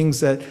out the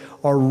things that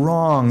are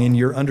wrong in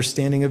your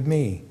understanding of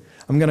me.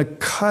 I'm going to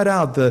cut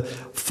out the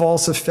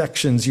false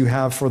affections you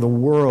have for the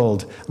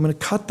world. I'm going to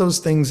cut those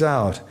things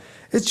out.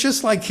 It's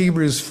just like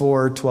Hebrews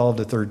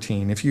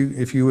 4:12-13.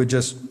 If you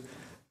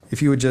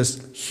would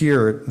just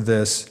hear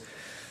this.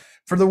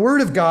 For the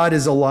word of God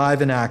is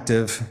alive and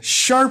active,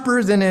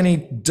 sharper than any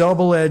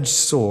double-edged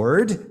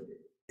sword.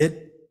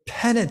 It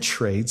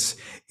penetrates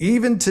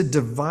even to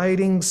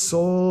dividing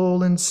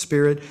soul and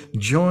spirit,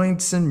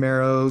 joints and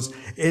marrows.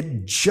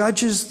 It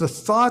judges the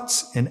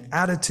thoughts and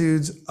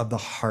attitudes of the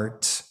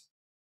heart.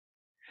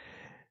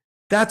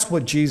 That's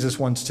what Jesus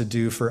wants to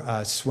do for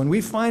us. When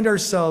we find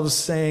ourselves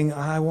saying,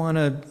 I want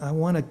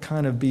to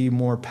kind of be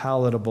more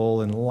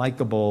palatable and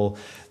likable,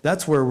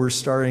 that's where we're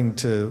starting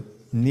to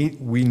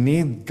we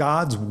need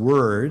God's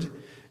word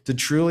to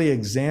truly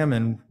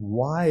examine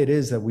why it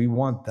is that we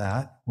want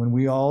that when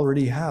we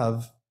already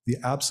have the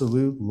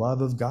absolute love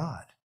of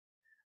God.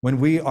 When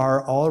we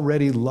are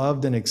already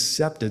loved and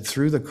accepted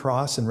through the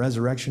cross and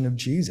resurrection of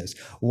Jesus.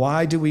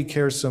 Why do we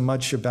care so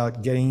much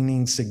about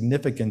gaining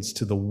significance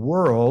to the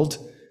world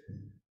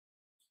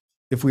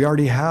if we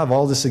already have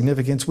all the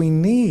significance we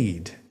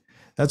need?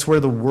 That's where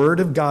the word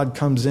of God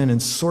comes in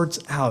and sorts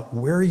out,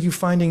 where are you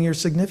finding your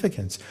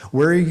significance?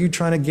 Where are you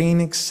trying to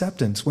gain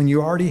acceptance when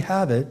you already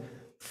have it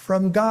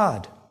from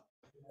God?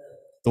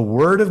 The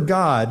word of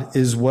God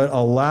is what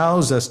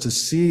allows us to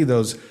see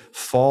those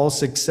false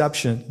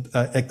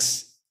that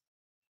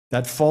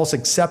false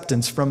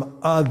acceptance from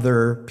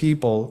other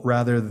people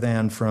rather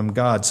than from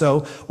God.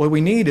 So what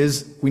we need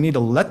to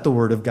let the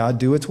word of God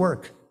do its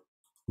work.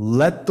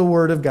 Let the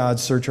word of God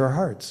search our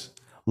hearts.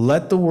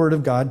 Let the word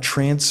of God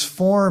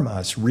transform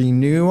us,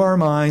 renew our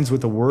minds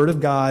with the word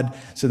of God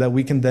so that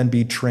we can then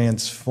be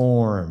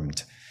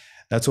transformed.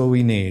 That's what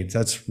we need.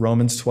 That's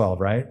Romans 12,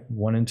 right?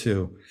 1 and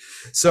 2.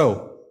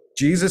 So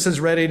Jesus is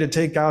ready to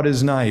take out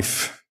his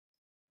knife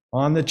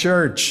on the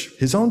church,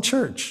 his own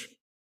church.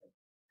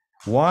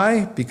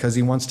 Why? Because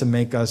he wants to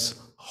make us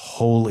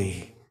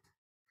holy.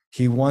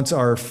 He wants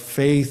our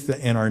faith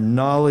and our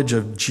knowledge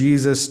of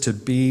Jesus to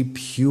be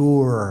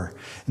pure.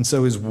 And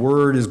so his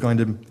word is going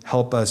to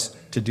help us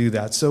to do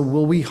that. So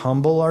will we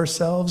humble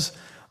ourselves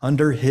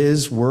under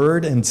his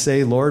word and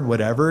say, Lord,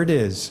 whatever it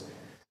is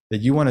that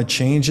you want to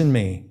change in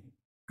me,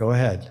 go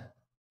ahead.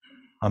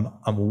 I'm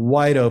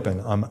wide open.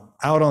 I'm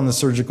out on the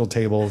surgical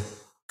table.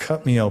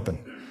 Cut me open.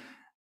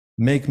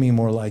 Make me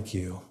more like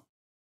you.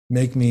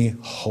 Make me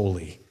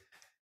holy.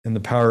 And the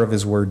power of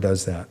his word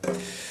does that.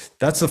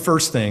 That's the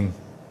first thing.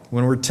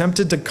 When we're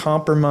tempted to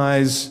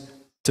compromise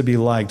to be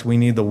liked, we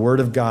need the word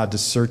of God to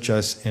search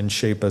us and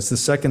shape us. The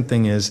second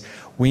thing is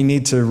we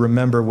need to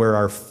remember where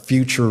our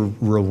future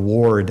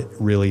reward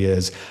really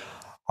is.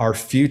 Our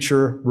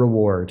future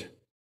reward.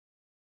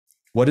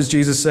 What does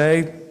Jesus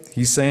say?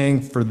 He's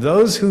saying, for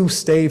those who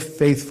stay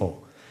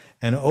faithful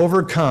and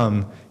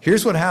overcome,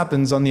 here's what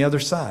happens on the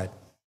other side.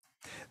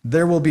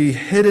 There will be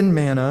hidden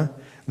manna,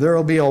 there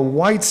will be a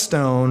white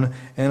stone,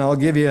 and I'll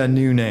give you a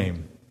new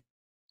name.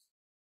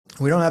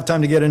 We don't have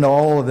time to get into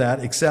all of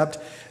that, except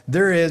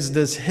there is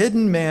this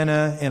hidden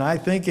manna, and I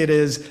think it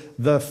is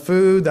the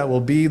food that will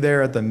be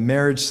there at the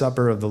marriage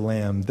supper of the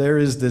Lamb. There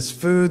is this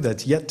food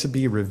that's yet to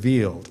be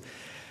revealed.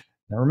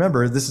 Now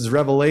remember, this is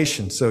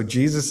Revelation, so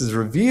Jesus is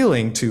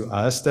revealing to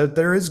us that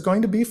there is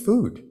going to be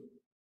food.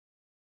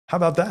 How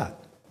about that?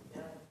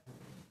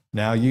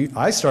 Now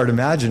I start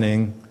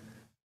imagining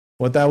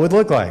what that would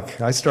look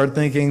like. I start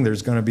thinking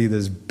there's going to be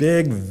this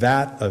big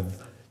vat of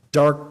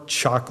dark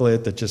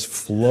chocolate that just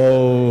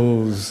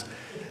flows.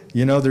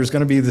 You know, there's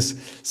going to be this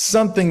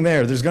something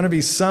there. There's going to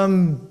be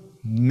some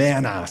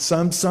manna,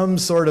 some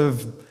sort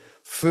of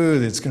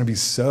food that's going to be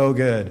so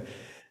good.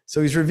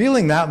 So he's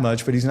revealing that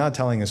much, but he's not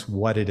telling us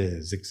what it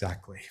is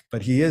exactly.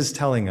 But he is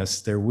telling us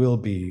there will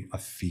be a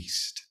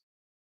feast.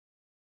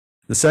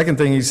 The second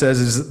thing he says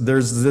is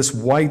there's this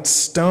white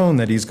stone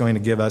that he's going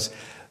to give us.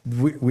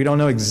 We don't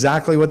know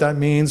exactly what that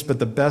means, but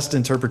the best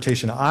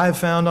interpretation I've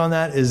found on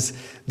that is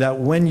that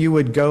when you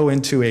would go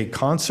into a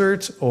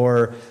concert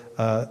or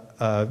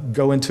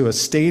go into a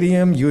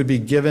stadium, you would be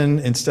given,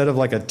 instead of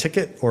like a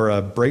ticket or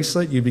a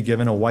bracelet, you'd be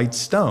given a white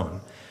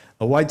stone.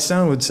 A white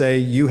stone would say,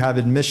 you have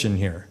admission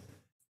here.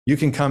 You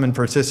can come and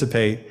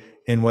participate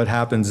in what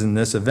happens in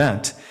this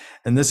event.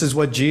 And this is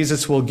what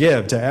Jesus will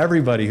give to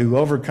everybody who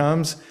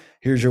overcomes.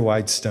 Here's your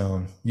white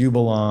stone. You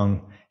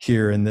belong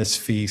here in this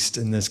feast,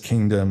 in this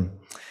kingdom.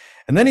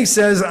 And then he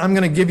says, I'm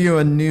going to give you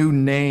a new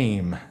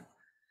name.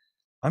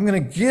 I'm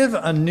going to give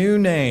a new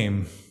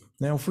name.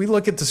 Now, if we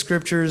look at the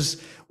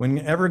scriptures,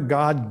 whenever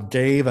God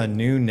gave a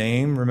new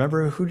name,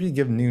 remember, who did he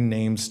give new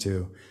names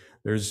to?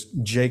 There's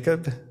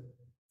Jacob.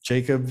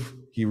 Jacob,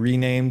 he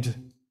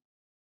renamed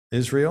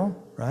Israel,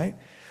 right?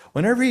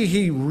 Whenever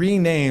he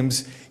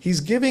renames,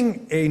 he's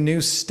giving a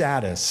new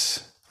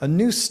status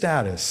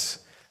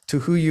to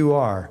who you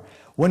are.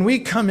 When we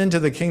come into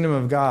the kingdom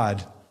of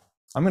God,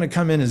 I'm going to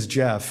come in as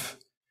Jeff.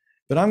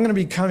 but I'm going to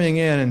be coming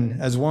in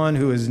as one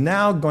who is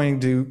now going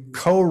to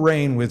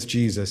co-reign with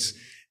Jesus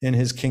in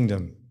his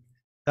kingdom.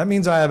 That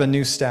means I have a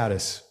new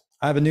status.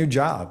 I have a new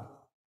job.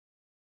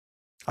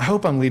 I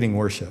hope I'm leading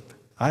worship.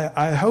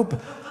 I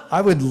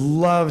would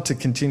love to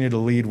continue to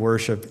lead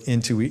worship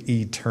into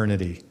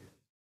eternity.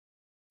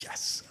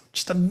 Yes,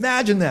 just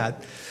imagine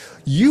that.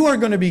 You are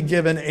going to be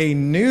given a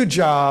new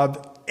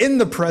job in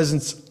the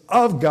presence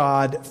of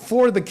God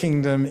for the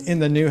kingdom in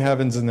the new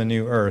heavens and the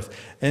new earth.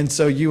 And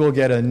so you will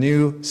get a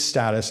new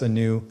status, a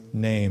new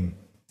name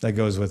that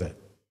goes with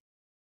it.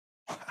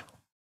 Wow.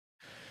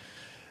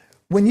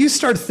 When you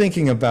start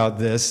thinking about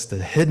this,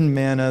 the hidden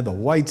manna, the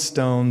white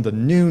stone, the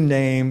new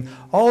name,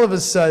 all of a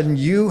sudden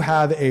you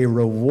have a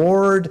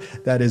reward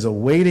that is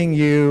awaiting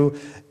you,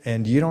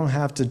 and you don't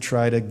have to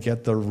try to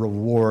get the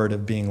reward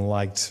of being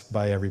liked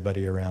by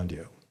everybody around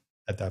you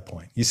at that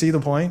point. You see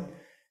the point?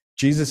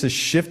 Jesus is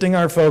shifting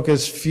our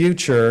focus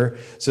future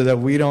so that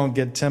we don't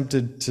get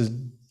tempted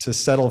to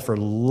settle for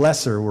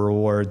lesser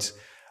rewards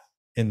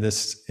in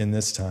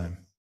this time.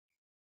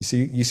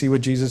 You see what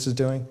Jesus is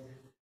doing?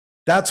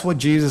 That's what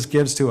Jesus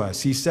gives to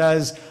us. He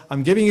says,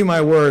 I'm giving you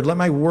my word. Let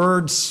my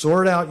word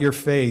sort out your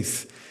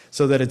faith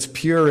so that it's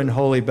pure and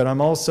holy, but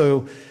I'm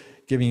also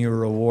giving you a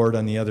reward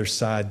on the other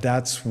side.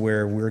 That's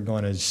where we're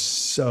going to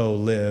so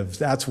live.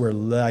 That's where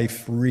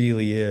life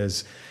really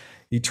is.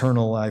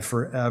 Eternal life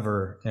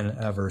forever and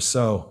ever.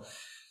 So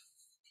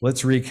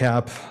let's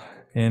recap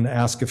and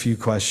ask a few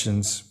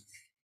questions.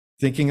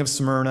 Thinking of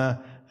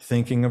Smyrna,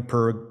 thinking of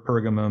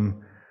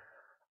Pergamum,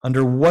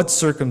 under what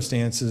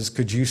circumstances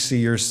could you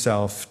see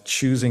yourself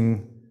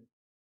choosing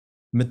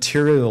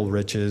material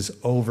riches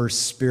over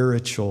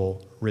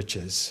spiritual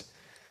riches?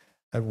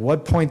 At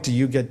what point do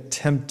you get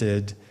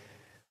tempted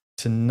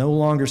to no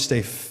longer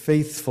stay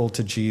faithful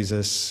to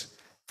Jesus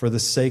for the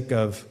sake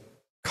of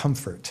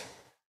comfort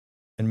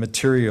and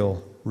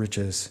material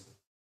riches?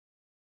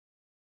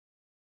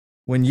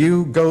 When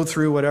you go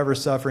through whatever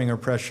suffering or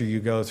pressure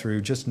you go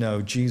through, just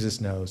know Jesus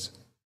knows.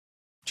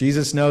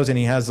 Jesus knows, and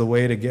he has the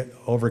way to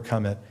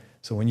overcome it.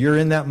 So when you're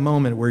in that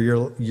moment where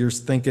you're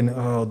thinking,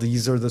 oh,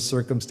 these are the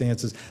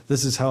circumstances,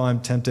 this is how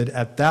I'm tempted,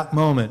 at that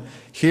moment,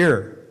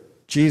 hear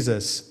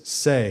Jesus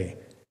say,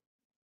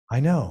 I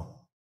know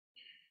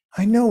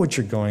what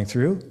you're going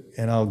through,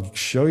 and I'll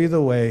show you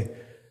the way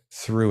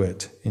through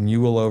it, and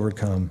you will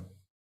overcome.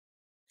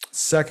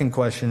 Second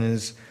question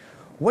is,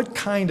 what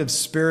kind of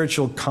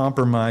spiritual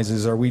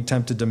compromises are we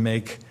tempted to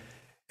make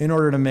in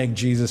order to make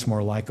Jesus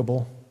more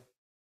likable?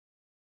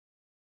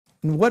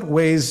 In what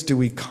ways do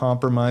we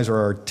compromise or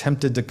are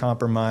tempted to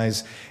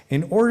compromise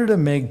in order to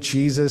make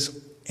Jesus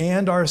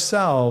and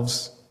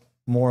ourselves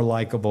more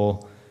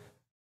likable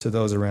to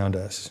those around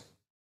us?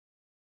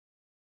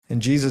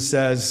 And Jesus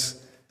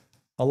says,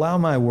 allow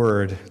my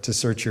word to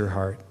search your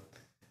heart,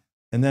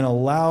 and then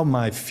allow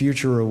my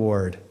future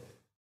reward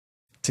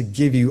to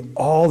give you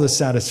all the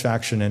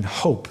satisfaction and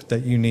hope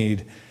that you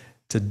need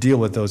to deal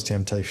with those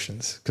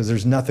temptations, because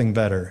there's nothing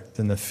better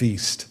than the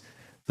feast,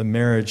 the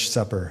marriage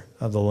supper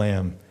of the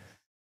Lamb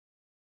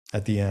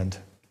at the end.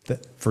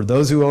 For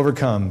those who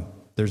overcome,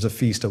 there's a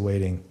feast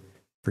awaiting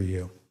for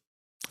you.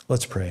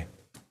 Let's pray.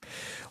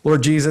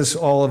 Lord Jesus,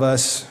 all of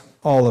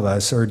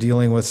us are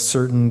dealing with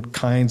certain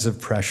kinds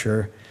of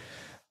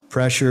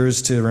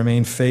pressures to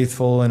remain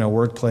faithful in a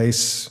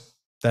workplace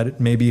that it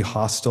may be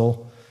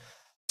hostile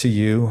to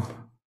you,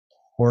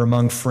 or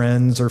among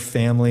friends or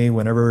family.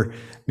 Whenever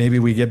maybe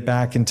we get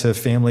back into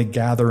family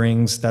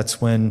gatherings, that's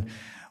when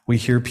we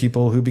hear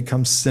people who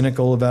become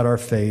cynical about our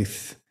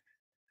faith.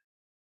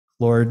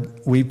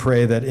 Lord, we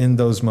pray that in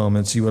those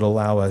moments you would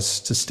allow us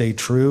to stay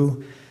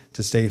true,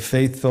 to stay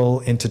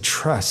faithful, and to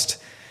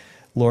trust,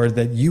 Lord,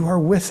 that you are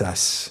with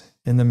us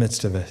in the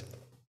midst of it.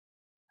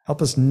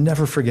 Help us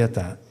never forget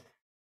that.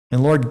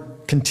 And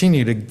Lord,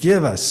 continue to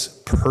give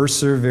us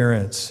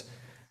perseverance,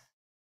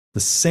 the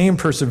same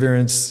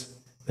perseverance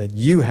that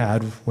you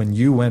had when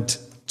you went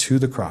to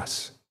the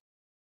cross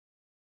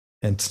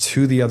and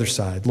to the other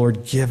side.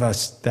 Lord, give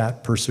us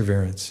that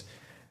perseverance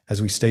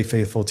as we stay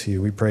faithful to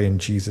you. We pray in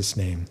Jesus'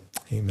 name.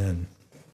 Amen.